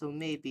out. So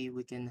maybe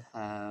we can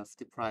have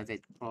the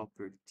private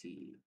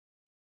property.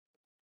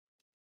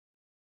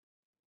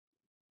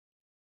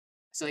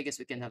 So I guess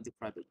we can have the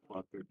private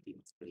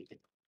property created.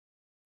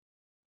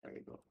 There we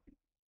go.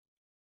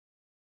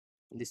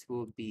 And this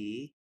will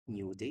be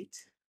new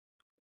date.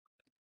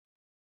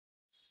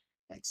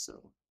 Like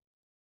so.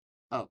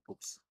 Oh,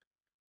 oops.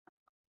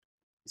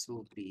 This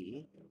will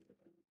be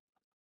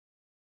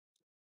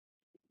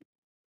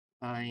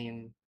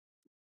time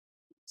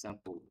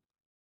sample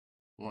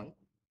 1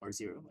 or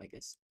 0, I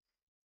guess.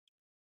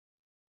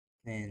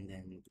 And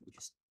then we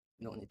just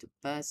don't need to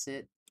pass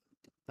it.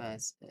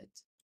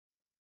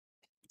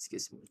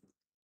 Excuse me.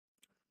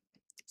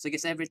 So I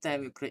guess every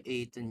time we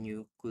create a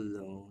new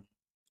clone,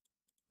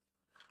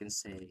 you can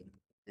say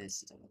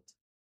this time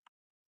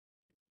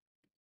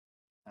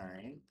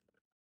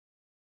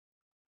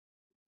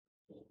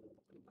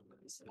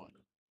this one.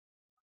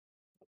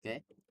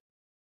 Okay.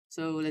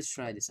 So let's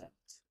try this out.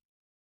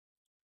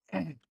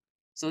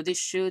 So this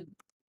should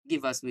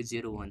give us with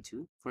 0, 1,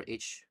 2 for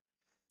each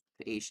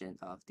creation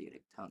of the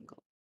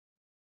rectangle.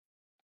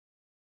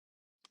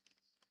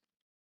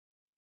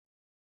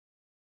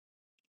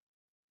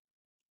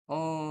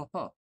 Oh,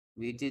 huh.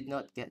 We did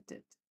not get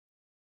it.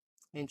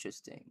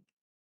 Interesting.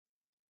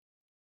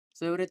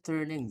 So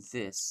returning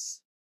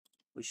this,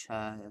 which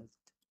had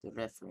the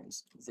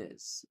reference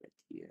this right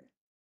here.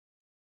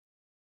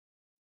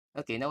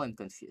 Okay, now I'm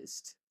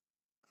confused.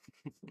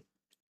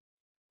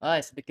 Ah,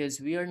 it's because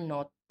we are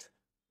not.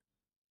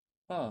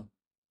 Huh.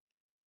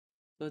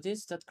 So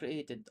this that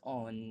created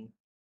on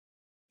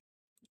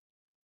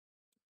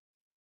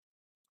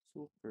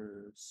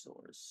super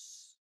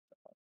source.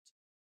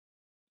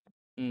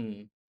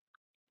 Hmm.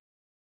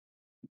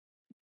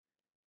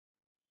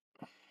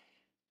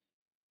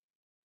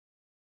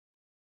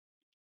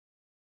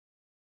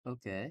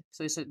 Okay.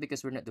 So is it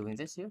because we're not doing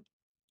this here?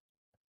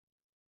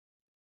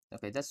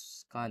 Okay,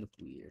 that's kind of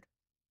weird.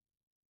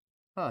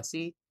 Huh,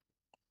 see?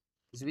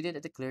 Because we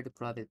didn't declare the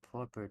private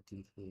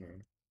property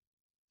here.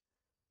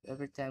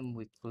 Every time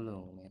we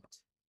clone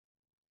it.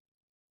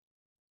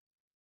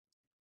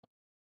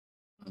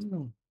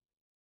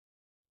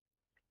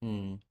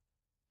 Hmm.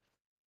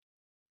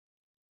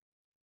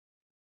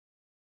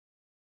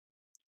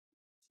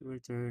 So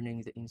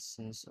returning the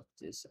instance of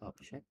this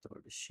object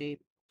or the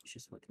shape, which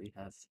is what we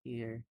have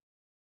here.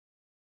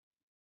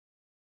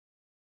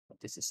 But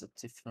this is a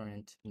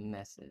different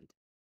method.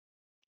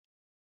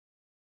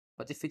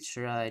 But if we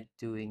tried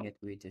doing it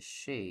with the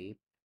shape,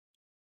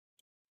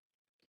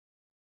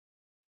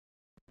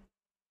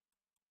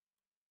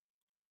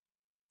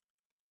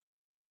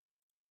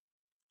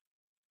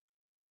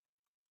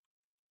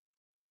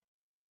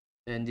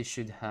 then this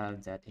should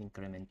have that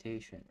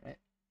incrementation, right?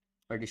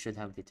 Or this should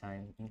have the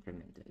time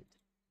incremented.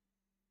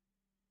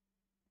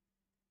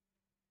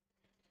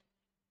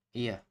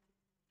 Yeah,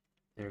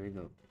 there we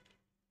go.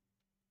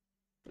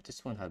 But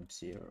this one have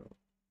 0.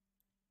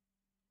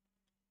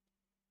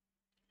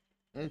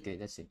 Okay,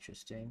 that's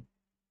interesting.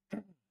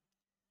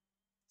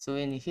 So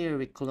in here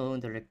we clone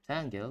the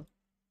rectangle.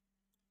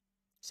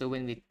 So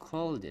when we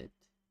called it,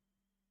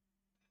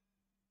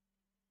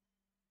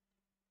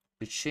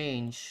 we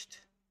changed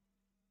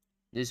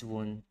this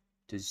one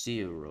to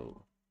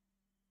 0.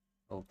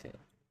 Okay.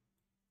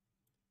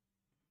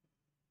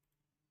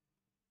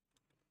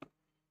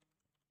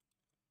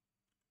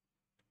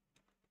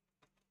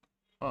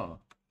 Oh.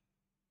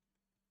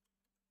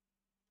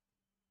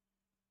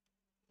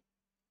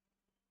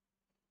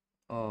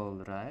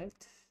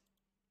 Alright.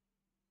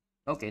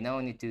 Okay, now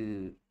I need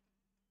to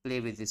play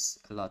with this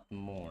a lot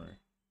more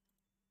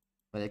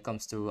when it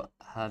comes to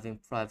having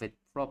private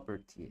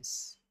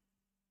properties.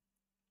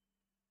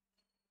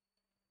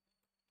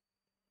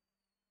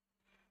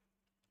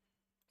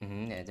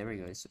 Yeah, there we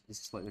go. So this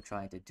is what we're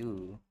trying to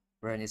do.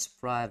 When it's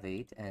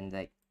private and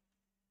like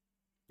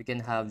we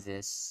can have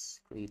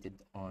this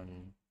created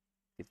on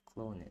if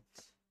clone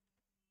it.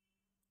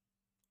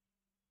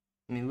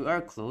 I mean, we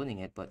are cloning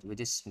it, but with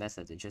this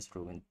method, it just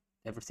ruined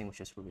everything. Was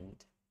just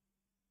ruined.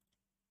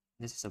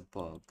 This is a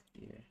bug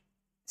here.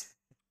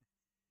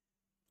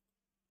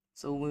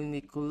 So when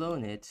we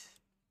clone it,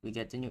 we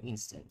get the new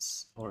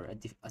instance, or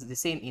the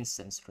same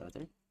instance rather.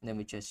 And then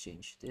we just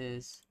change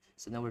this.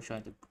 So now we're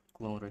trying to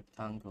clone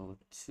rectangle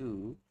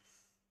 2.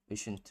 We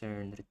should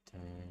return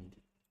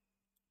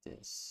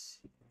this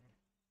here.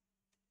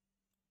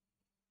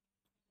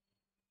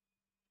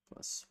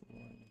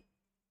 +1.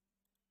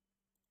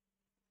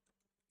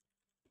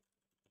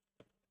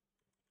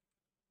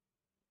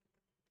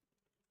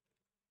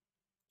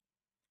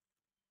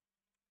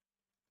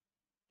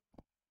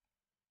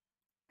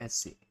 Let's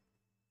see.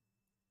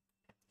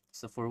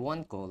 So for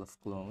one call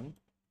of clone,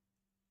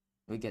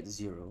 we get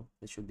 0.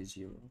 That should be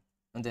 0.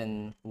 And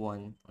then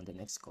 1 on the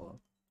next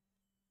call.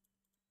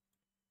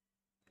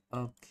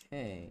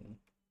 Okay.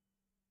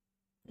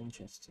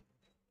 Interesting.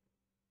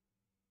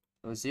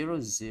 So 0,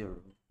 0.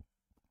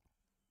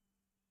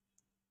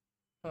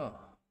 Oh.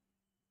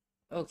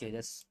 Okay,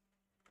 that's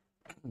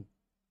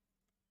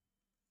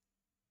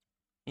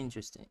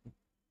interesting.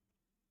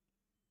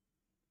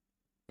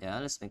 Yeah,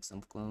 let's make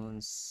some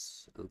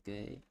clones.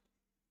 Okay.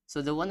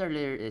 So the one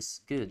earlier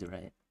is good,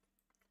 right?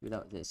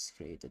 Without this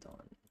created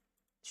on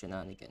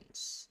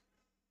shenanigans.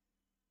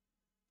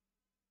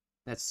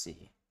 Let's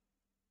see.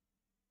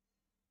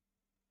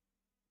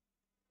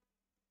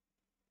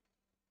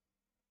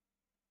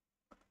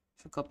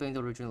 For copying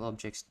the original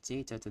object's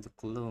data to the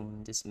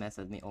clone, this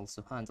method may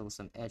also handle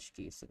some edge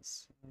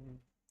cases,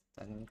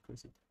 dynamic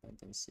cursor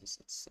dependencies,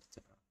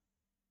 etc.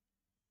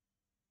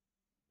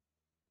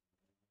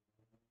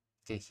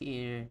 Okay,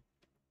 here,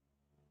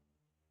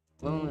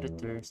 clone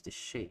returns the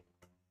shape.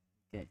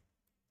 Okay,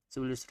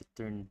 so we'll just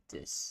return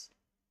this.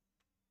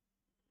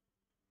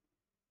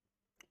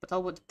 But how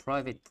about the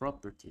private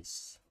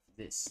properties of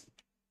this?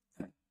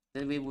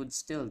 Then we would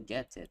still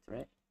get it,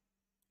 right?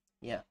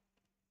 Yeah.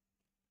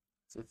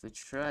 So if we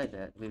try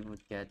that, we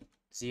would get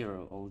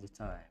 0 all the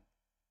time.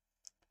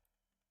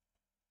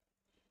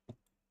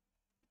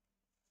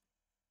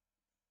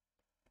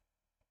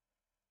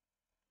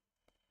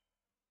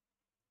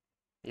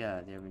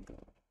 Yeah, there we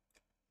go.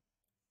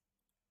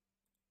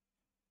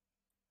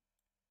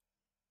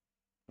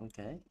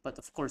 Okay, but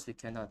of course we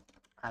cannot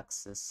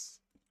access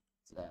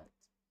that,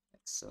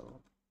 like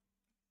so,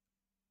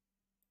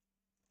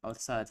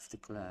 outside of the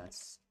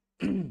class.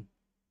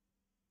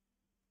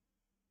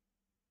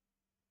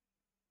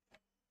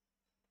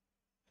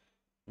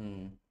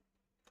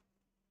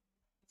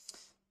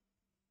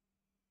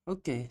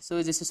 Okay,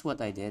 so this is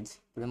what I did,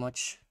 pretty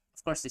much.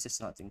 Of course, this is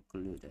not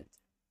included.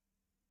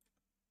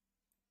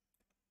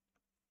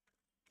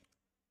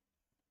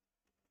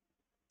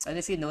 And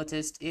if you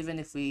noticed, even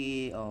if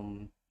we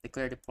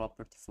declare the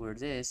property for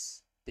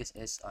this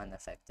is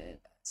unaffected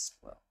as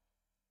well.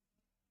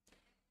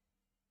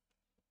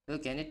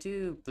 Okay, I need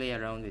to play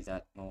around with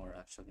that more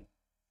actually.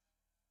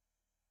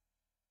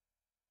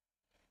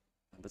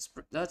 But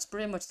that's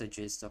pretty much the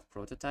gist of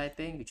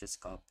prototyping. You just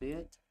copy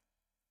it,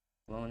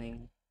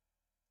 cloning.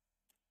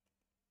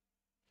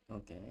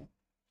 Okay.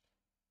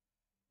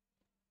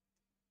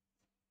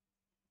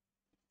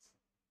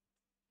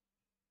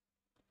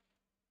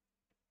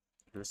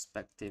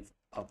 Respective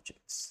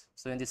objects.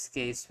 So in this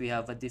case, we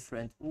have a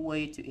different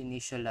way to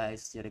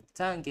initialize the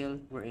rectangle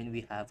wherein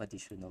we have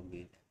additional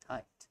width and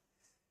height.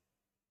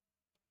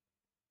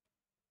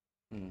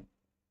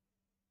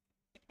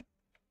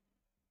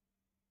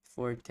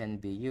 Before it can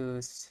be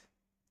used,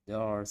 there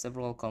are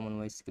several common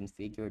ways to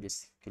configure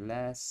this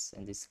class,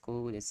 and this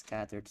code is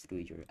scattered through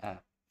your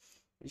app.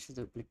 Which is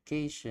the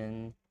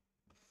application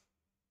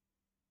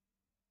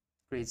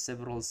create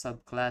several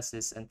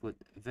subclasses and put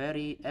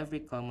every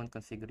common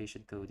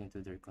configuration code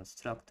into their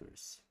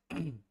constructors.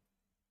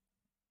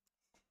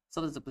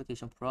 Solves the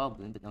application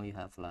problem, but now you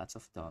have lots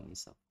of dummy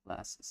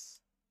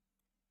subclasses.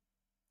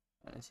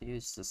 Let's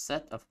use a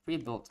set of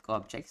pre-built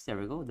objects. There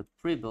we go. The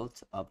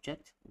pre-built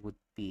object would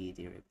be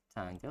the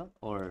rectangle,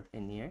 or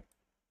in here.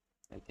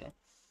 Okay.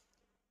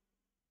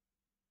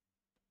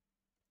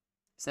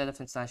 Instead of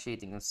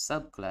instantiating a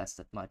subclass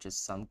that matches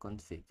some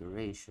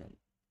configuration.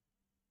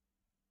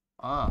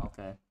 Ah,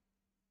 okay.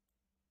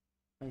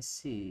 I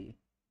see.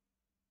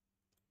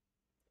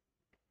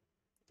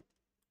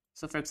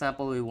 So for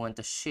example, we want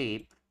a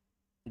shape,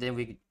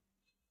 then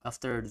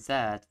after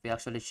that, we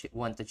actually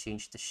want to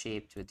change the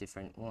shape to a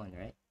different one,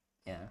 right?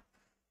 Yeah.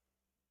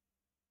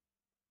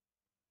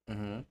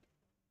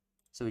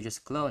 So we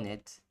just clone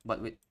it,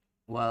 but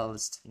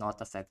whilst not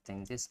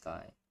affecting this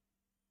guy.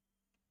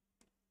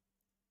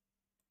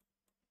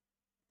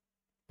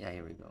 Yeah,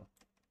 here we go.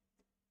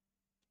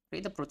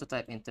 Create a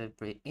prototype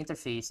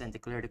interface and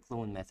declare the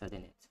clone method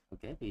in it.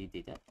 Okay, we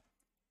did that.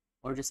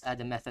 Or just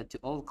add a method to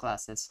all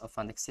classes of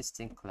an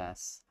existing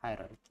class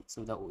hierarchy.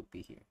 So that would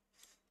be here.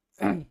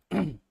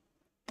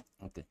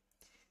 Okay.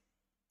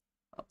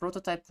 A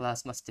prototype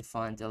class must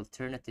define the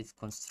alternative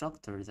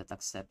constructor that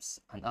accepts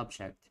an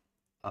object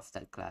of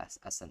that class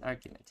as an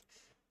argument.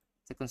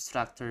 the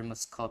constructor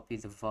must copy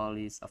the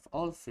values of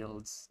all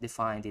fields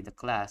defined in the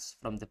class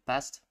from the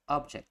past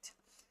object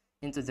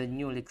into the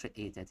newly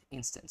created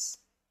instance.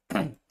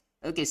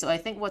 Okay, so I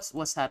think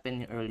what's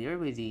happening earlier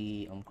with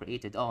the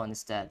created on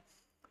is that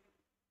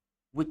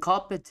we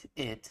copied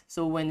it.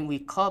 So when we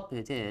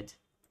copied it,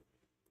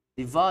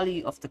 the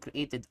value of the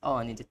created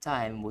on in the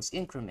time was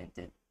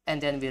incremented,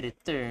 and then we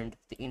returned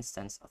the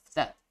instance of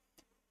that.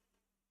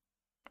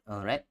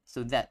 All right,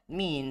 so that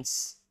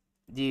means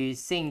the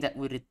thing that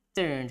we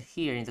returned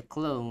here in the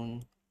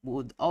clone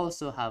would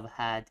also have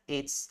had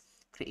its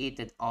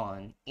created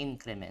on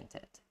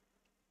incremented.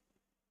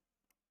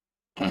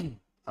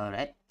 All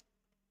right.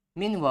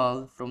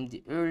 Meanwhile, from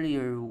the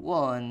earlier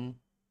one,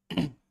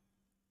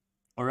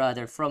 or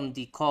rather from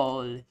the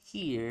call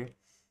here,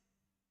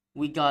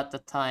 we got the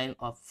time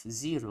of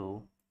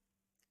 0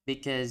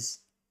 because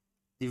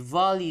the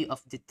value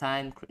of the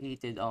time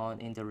created on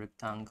in the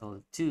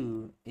rectangle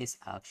 2 is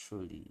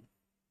actually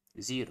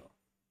 0.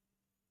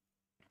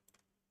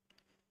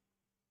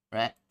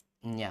 Right?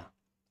 Yeah.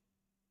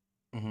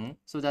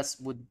 So that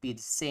would be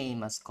the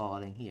same as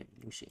calling here,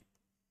 new shape.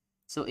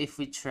 So if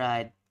we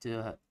tried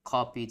to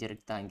copy the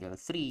rectangle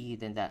 3,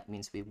 then that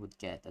means we would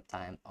get a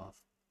time of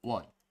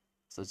 1.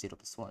 So 0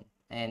 plus 1.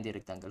 And the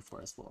rectangle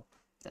 4 as well,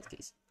 in that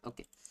case.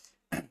 Okay.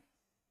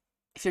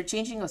 If you're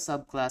changing a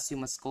subclass, you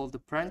must call the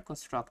parent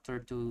constructor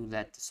to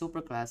let the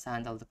superclass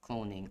handle the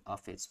cloning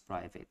of its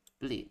private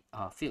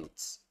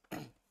fields.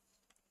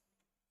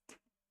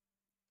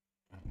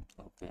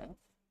 Okay.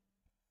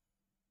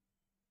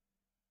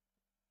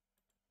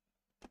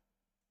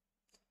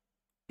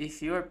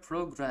 If your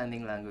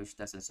programming language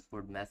doesn't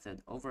support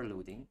method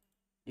overloading,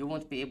 you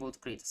won't be able to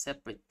create a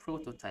separate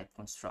prototype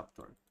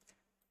constructor.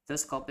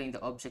 Thus, copying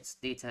the object's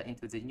data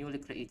into the newly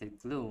created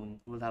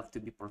clone will have to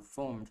be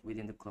performed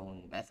within the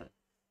clone method.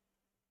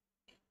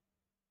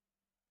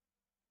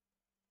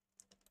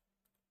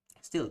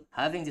 Still,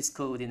 having this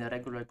code in a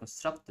regular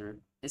constructor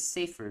is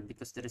safer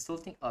because the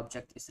resulting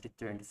object is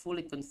returned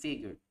fully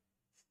configured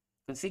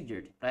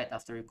right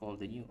after you call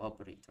the new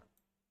operator.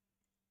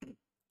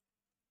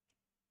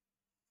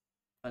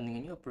 Running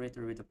a new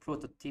operator with a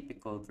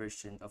prototypical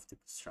version of the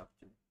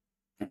constructor.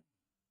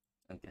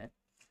 Okay.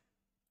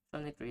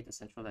 Finally, create a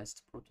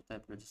centralized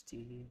prototype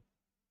registry.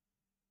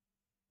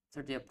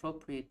 After the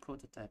appropriate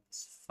prototype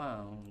is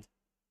found.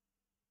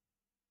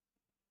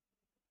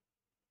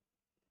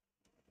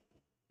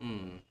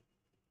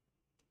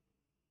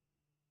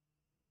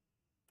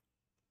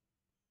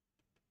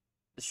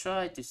 Let's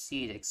try to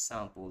see the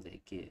example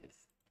they give.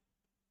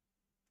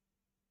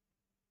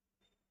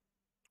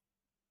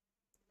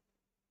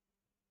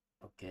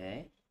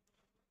 Okay.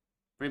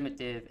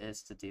 Primitive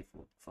is the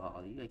default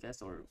value, I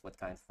guess, or what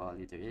kind of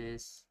value there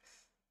is.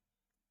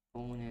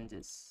 Component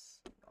is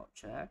an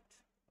object.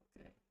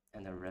 Okay.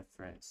 And a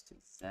reference to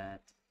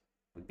that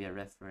would be a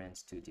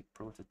reference to the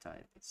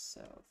prototype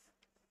itself.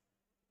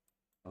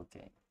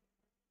 Okay.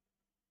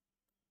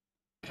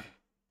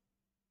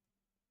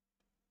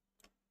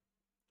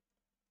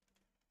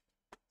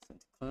 So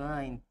the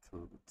client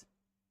code.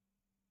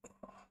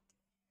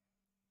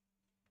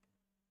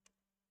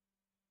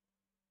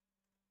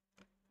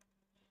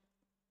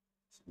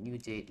 So new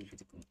date will be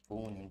the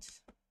component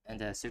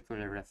and a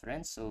circular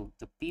reference. So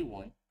the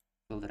P1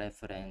 will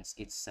reference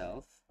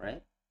itself,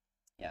 right?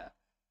 Yeah.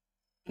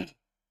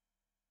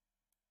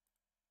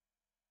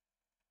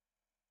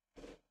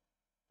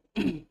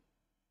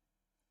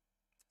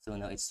 So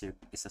now it's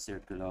a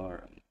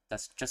circular.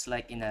 That's just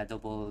like in a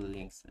double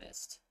linked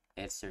list.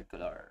 It's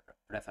circular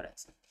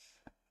reference.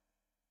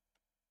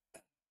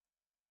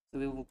 So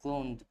we will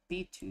clone the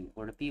P2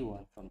 or the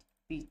P1 from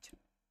the P2.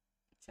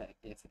 Check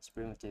if its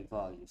primitive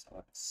values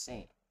are the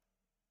same.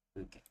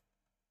 Okay.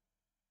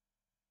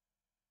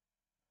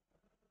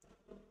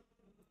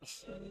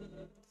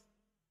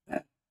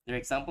 Their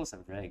examples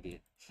are very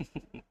good.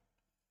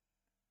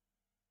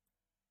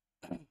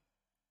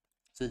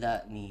 So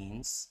that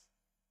means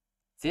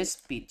this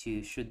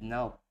P2 should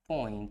now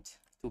point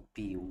to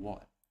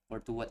P1 or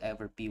to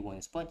whatever P1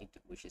 is pointing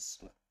to, which is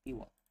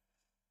P1.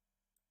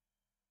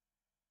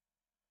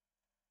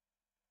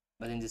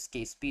 But in this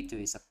case,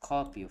 P2 is a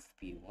copy of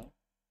P1,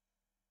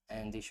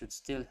 and they should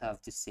still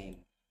have the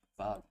same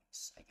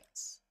values, I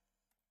guess,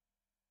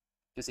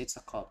 because it's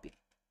a copy.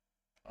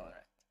 All right.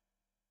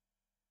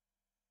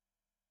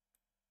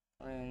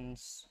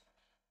 Friends.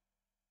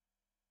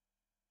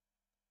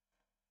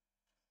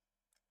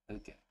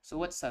 Okay, so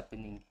what's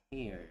happening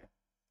here?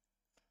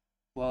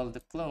 Well, the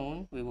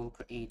clone we will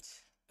create.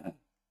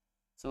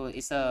 So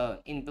it's a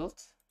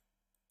inbuilt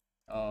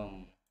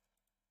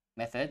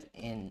method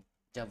in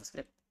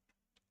JavaScript.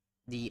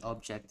 The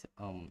object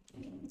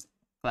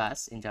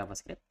class in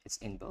JavaScript, it's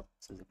inbuilt.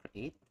 So the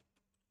create.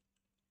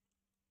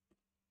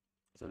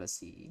 So let's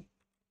see.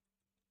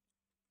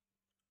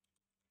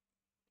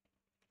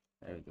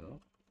 There we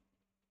go.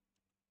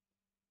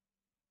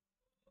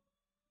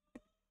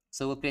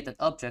 So we'll create an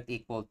object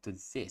equal to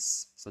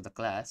this. So the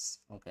class,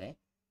 okay,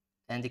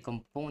 and the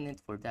component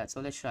for that.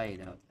 So let's try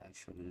it out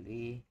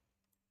actually.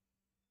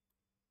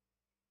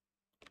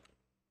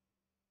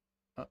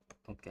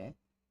 Okay.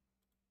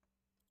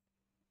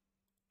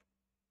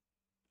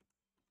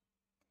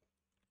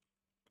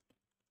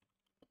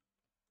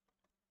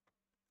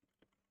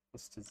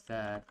 Close to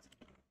that.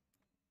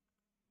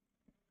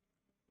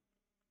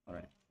 All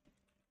right.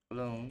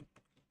 Clone.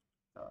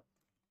 Dot.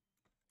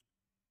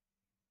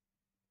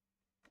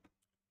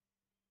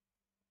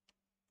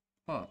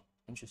 Huh.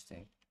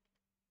 Interesting.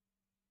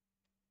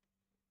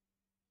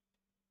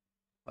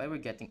 Why we're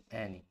getting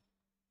any?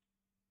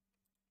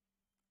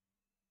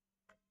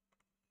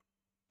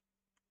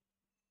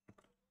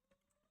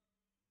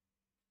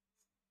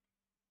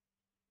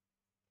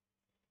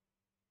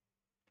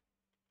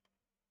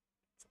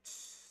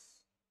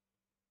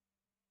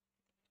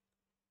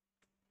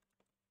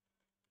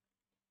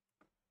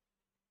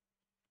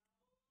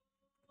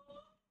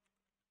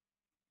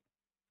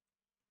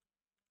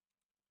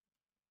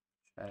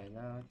 Try it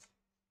out.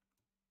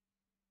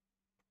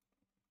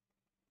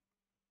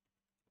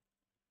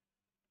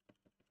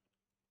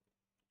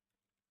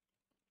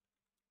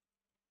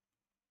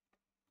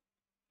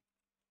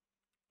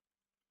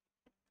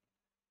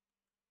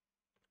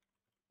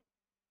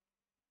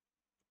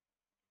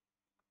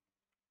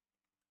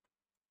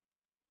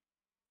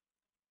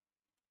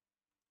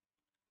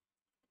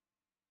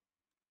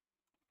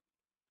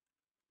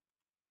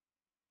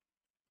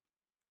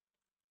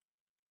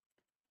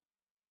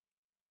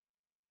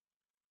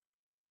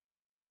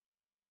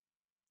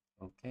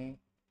 Okay.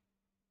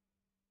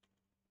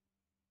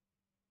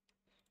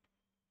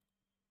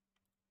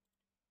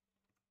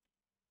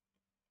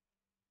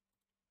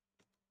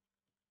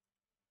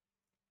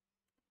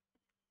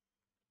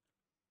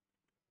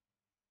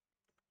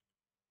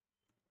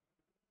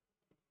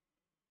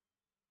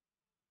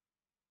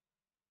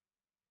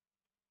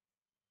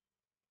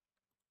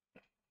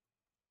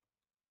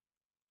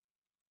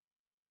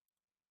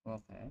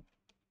 Okay.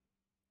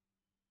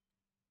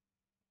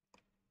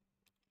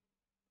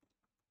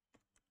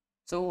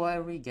 So why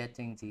are we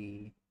getting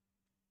the...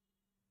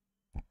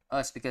 Oh,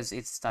 it's because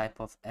it's type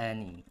of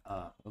any.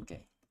 Ah,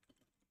 okay.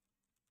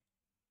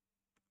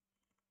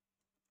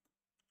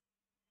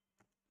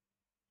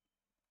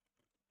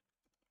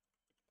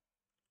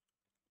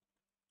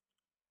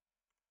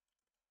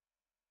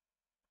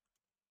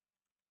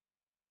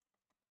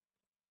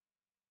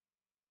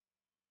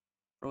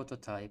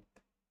 Prototype.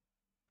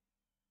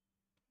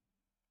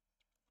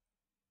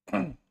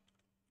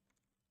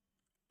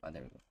 Oh,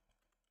 there we go.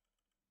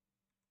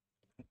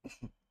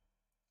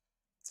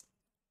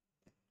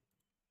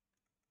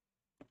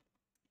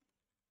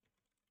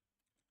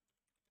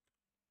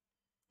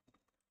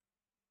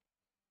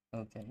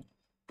 Okay.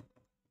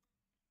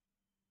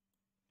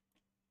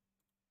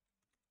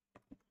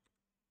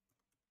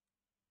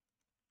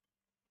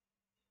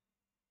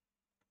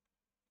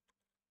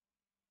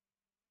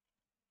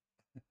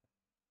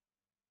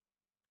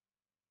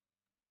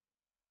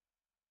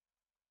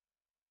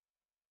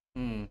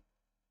 Hmm.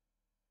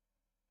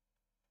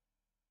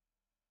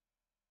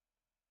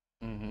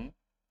 Mm-hmm.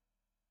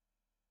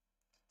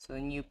 So a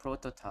new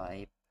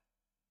prototype.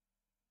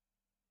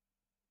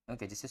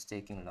 Okay, this is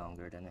taking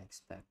longer than I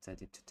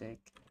expected it to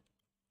take.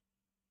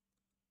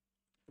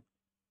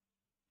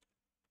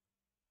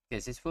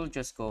 Yes, this will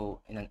just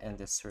go in an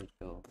endless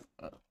circle,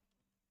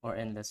 or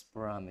endless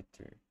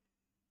parameter.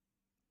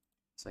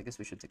 So I guess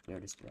we should declare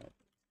this right.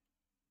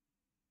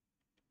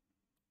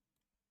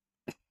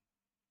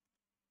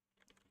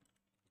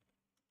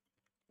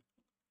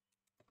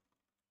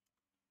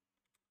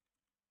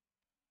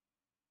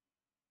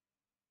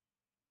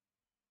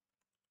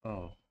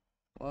 Oh,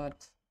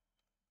 what?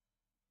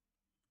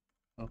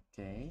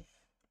 Okay.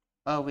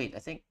 Oh, wait, I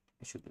think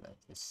it should be like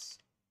this.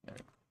 There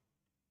we go.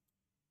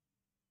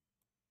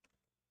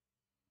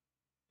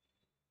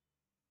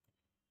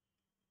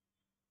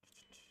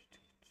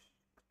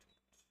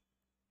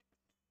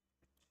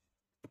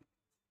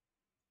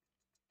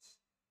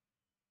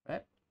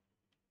 Right?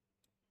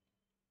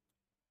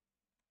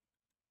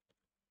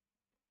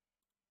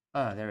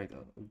 Ah, there we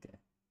go. Okay.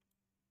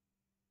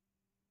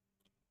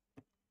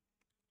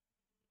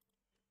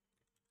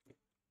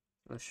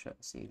 Let's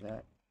see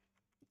that.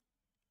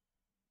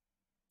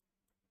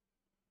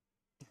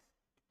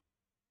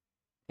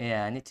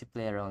 Yeah, I need to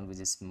play around with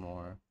this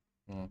more.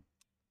 Hmm.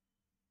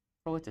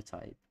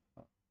 Prototype.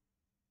 Oh,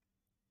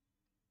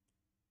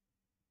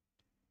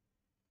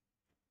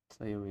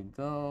 so here we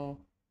go.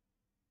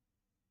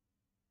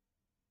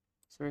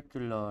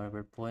 Circular,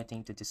 we're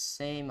pointing to the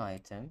same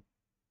item.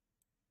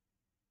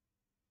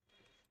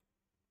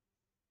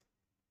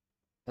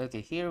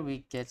 Okay, here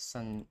we get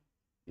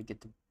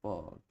the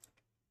ball.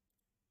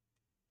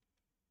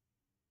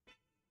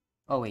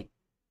 Oh wait,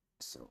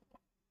 so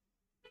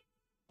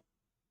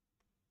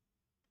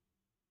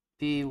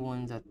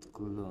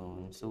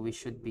p1.clone. So we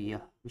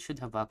should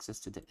have access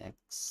to the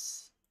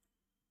X,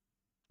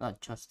 not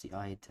just the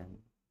item.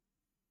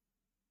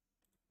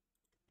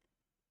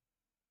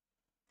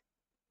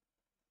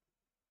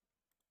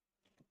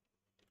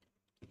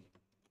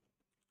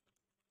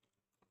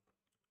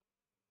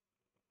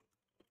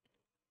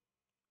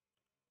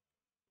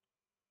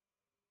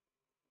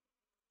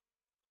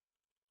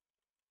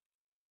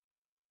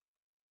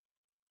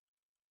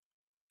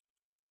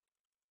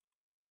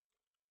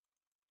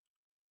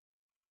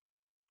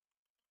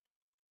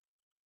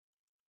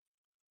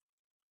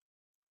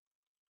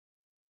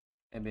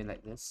 maybe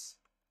like this.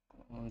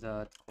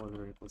 That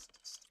color equals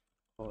this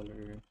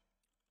color.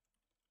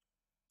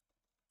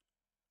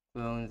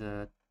 Clone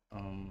that,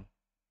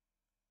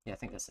 yeah, I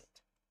think that's it.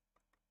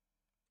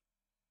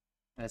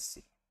 Let's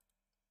see.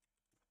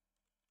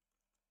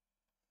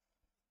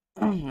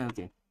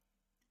 Okay.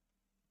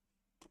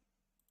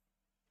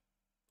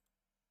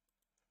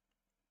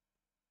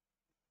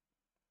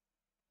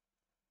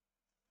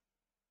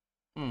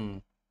 Hmm.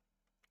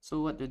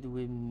 So what did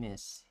we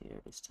miss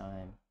here this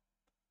time?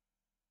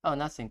 Oh,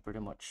 nothing pretty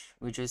much.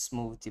 We just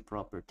moved the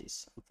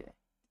properties. Okay.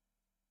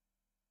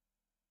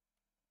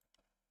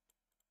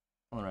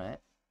 All right.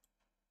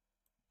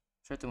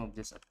 Try to move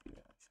this up here.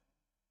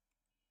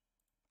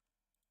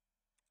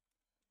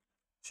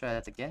 Try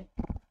that again.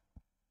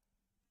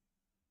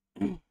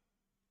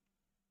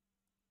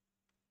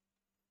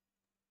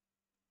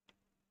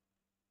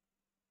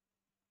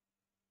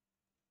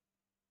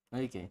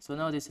 Okay, so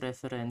now this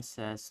reference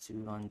has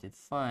to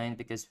undefined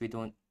because we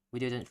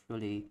didn't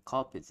really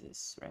copy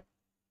this, right?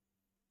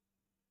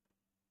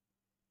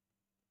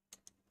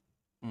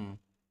 Hmm.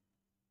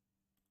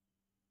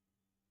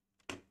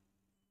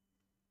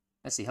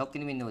 Let's see, how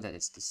can we know that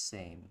it's the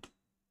same?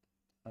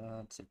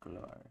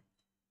 Particular.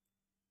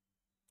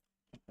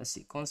 Let's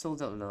see,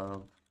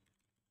 console.log.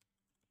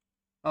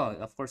 Oh,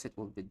 of course it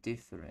will be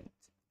different.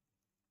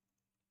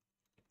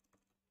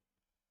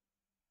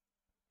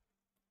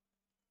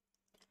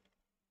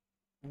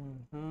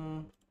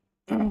 Mm-hmm.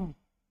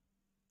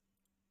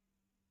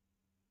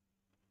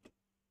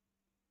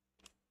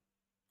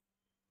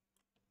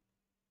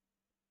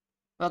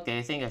 Okay,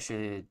 I think I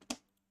should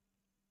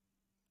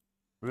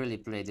really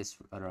play this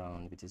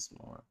around with this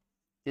more.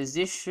 Because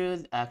this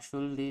should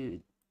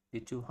actually be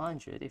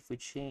 200 if we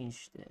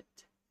changed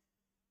it.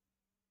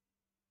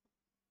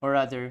 Or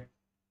rather,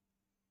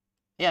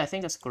 yeah, I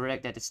think that's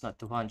correct that it's not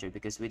 200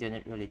 because we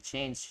didn't really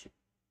change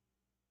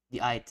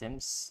the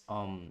items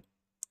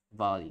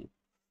value.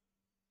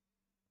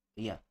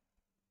 Yeah.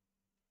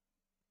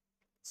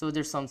 So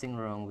there's something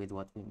wrong with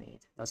what we made.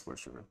 That's for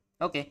sure.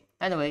 Okay.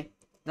 Anyway,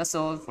 that's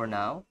all for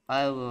now.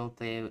 I will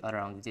play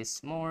around with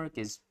this more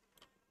because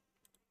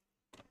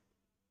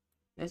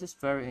this is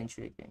very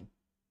intriguing.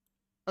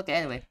 Okay,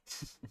 anyway.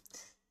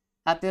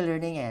 Happy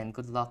learning and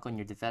good luck on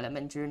your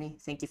development journey.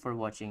 Thank you for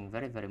watching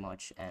very, very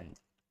much. And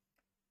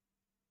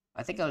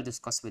I think I'll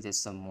discuss with this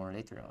some more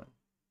later on.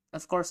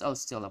 Of course, I'll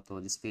still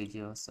upload this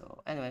video.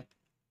 So anyway,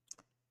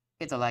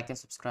 hit a like and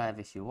subscribe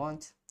if you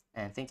want.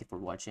 And thank you for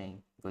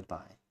watching.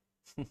 Goodbye.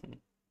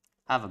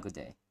 Have a good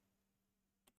day.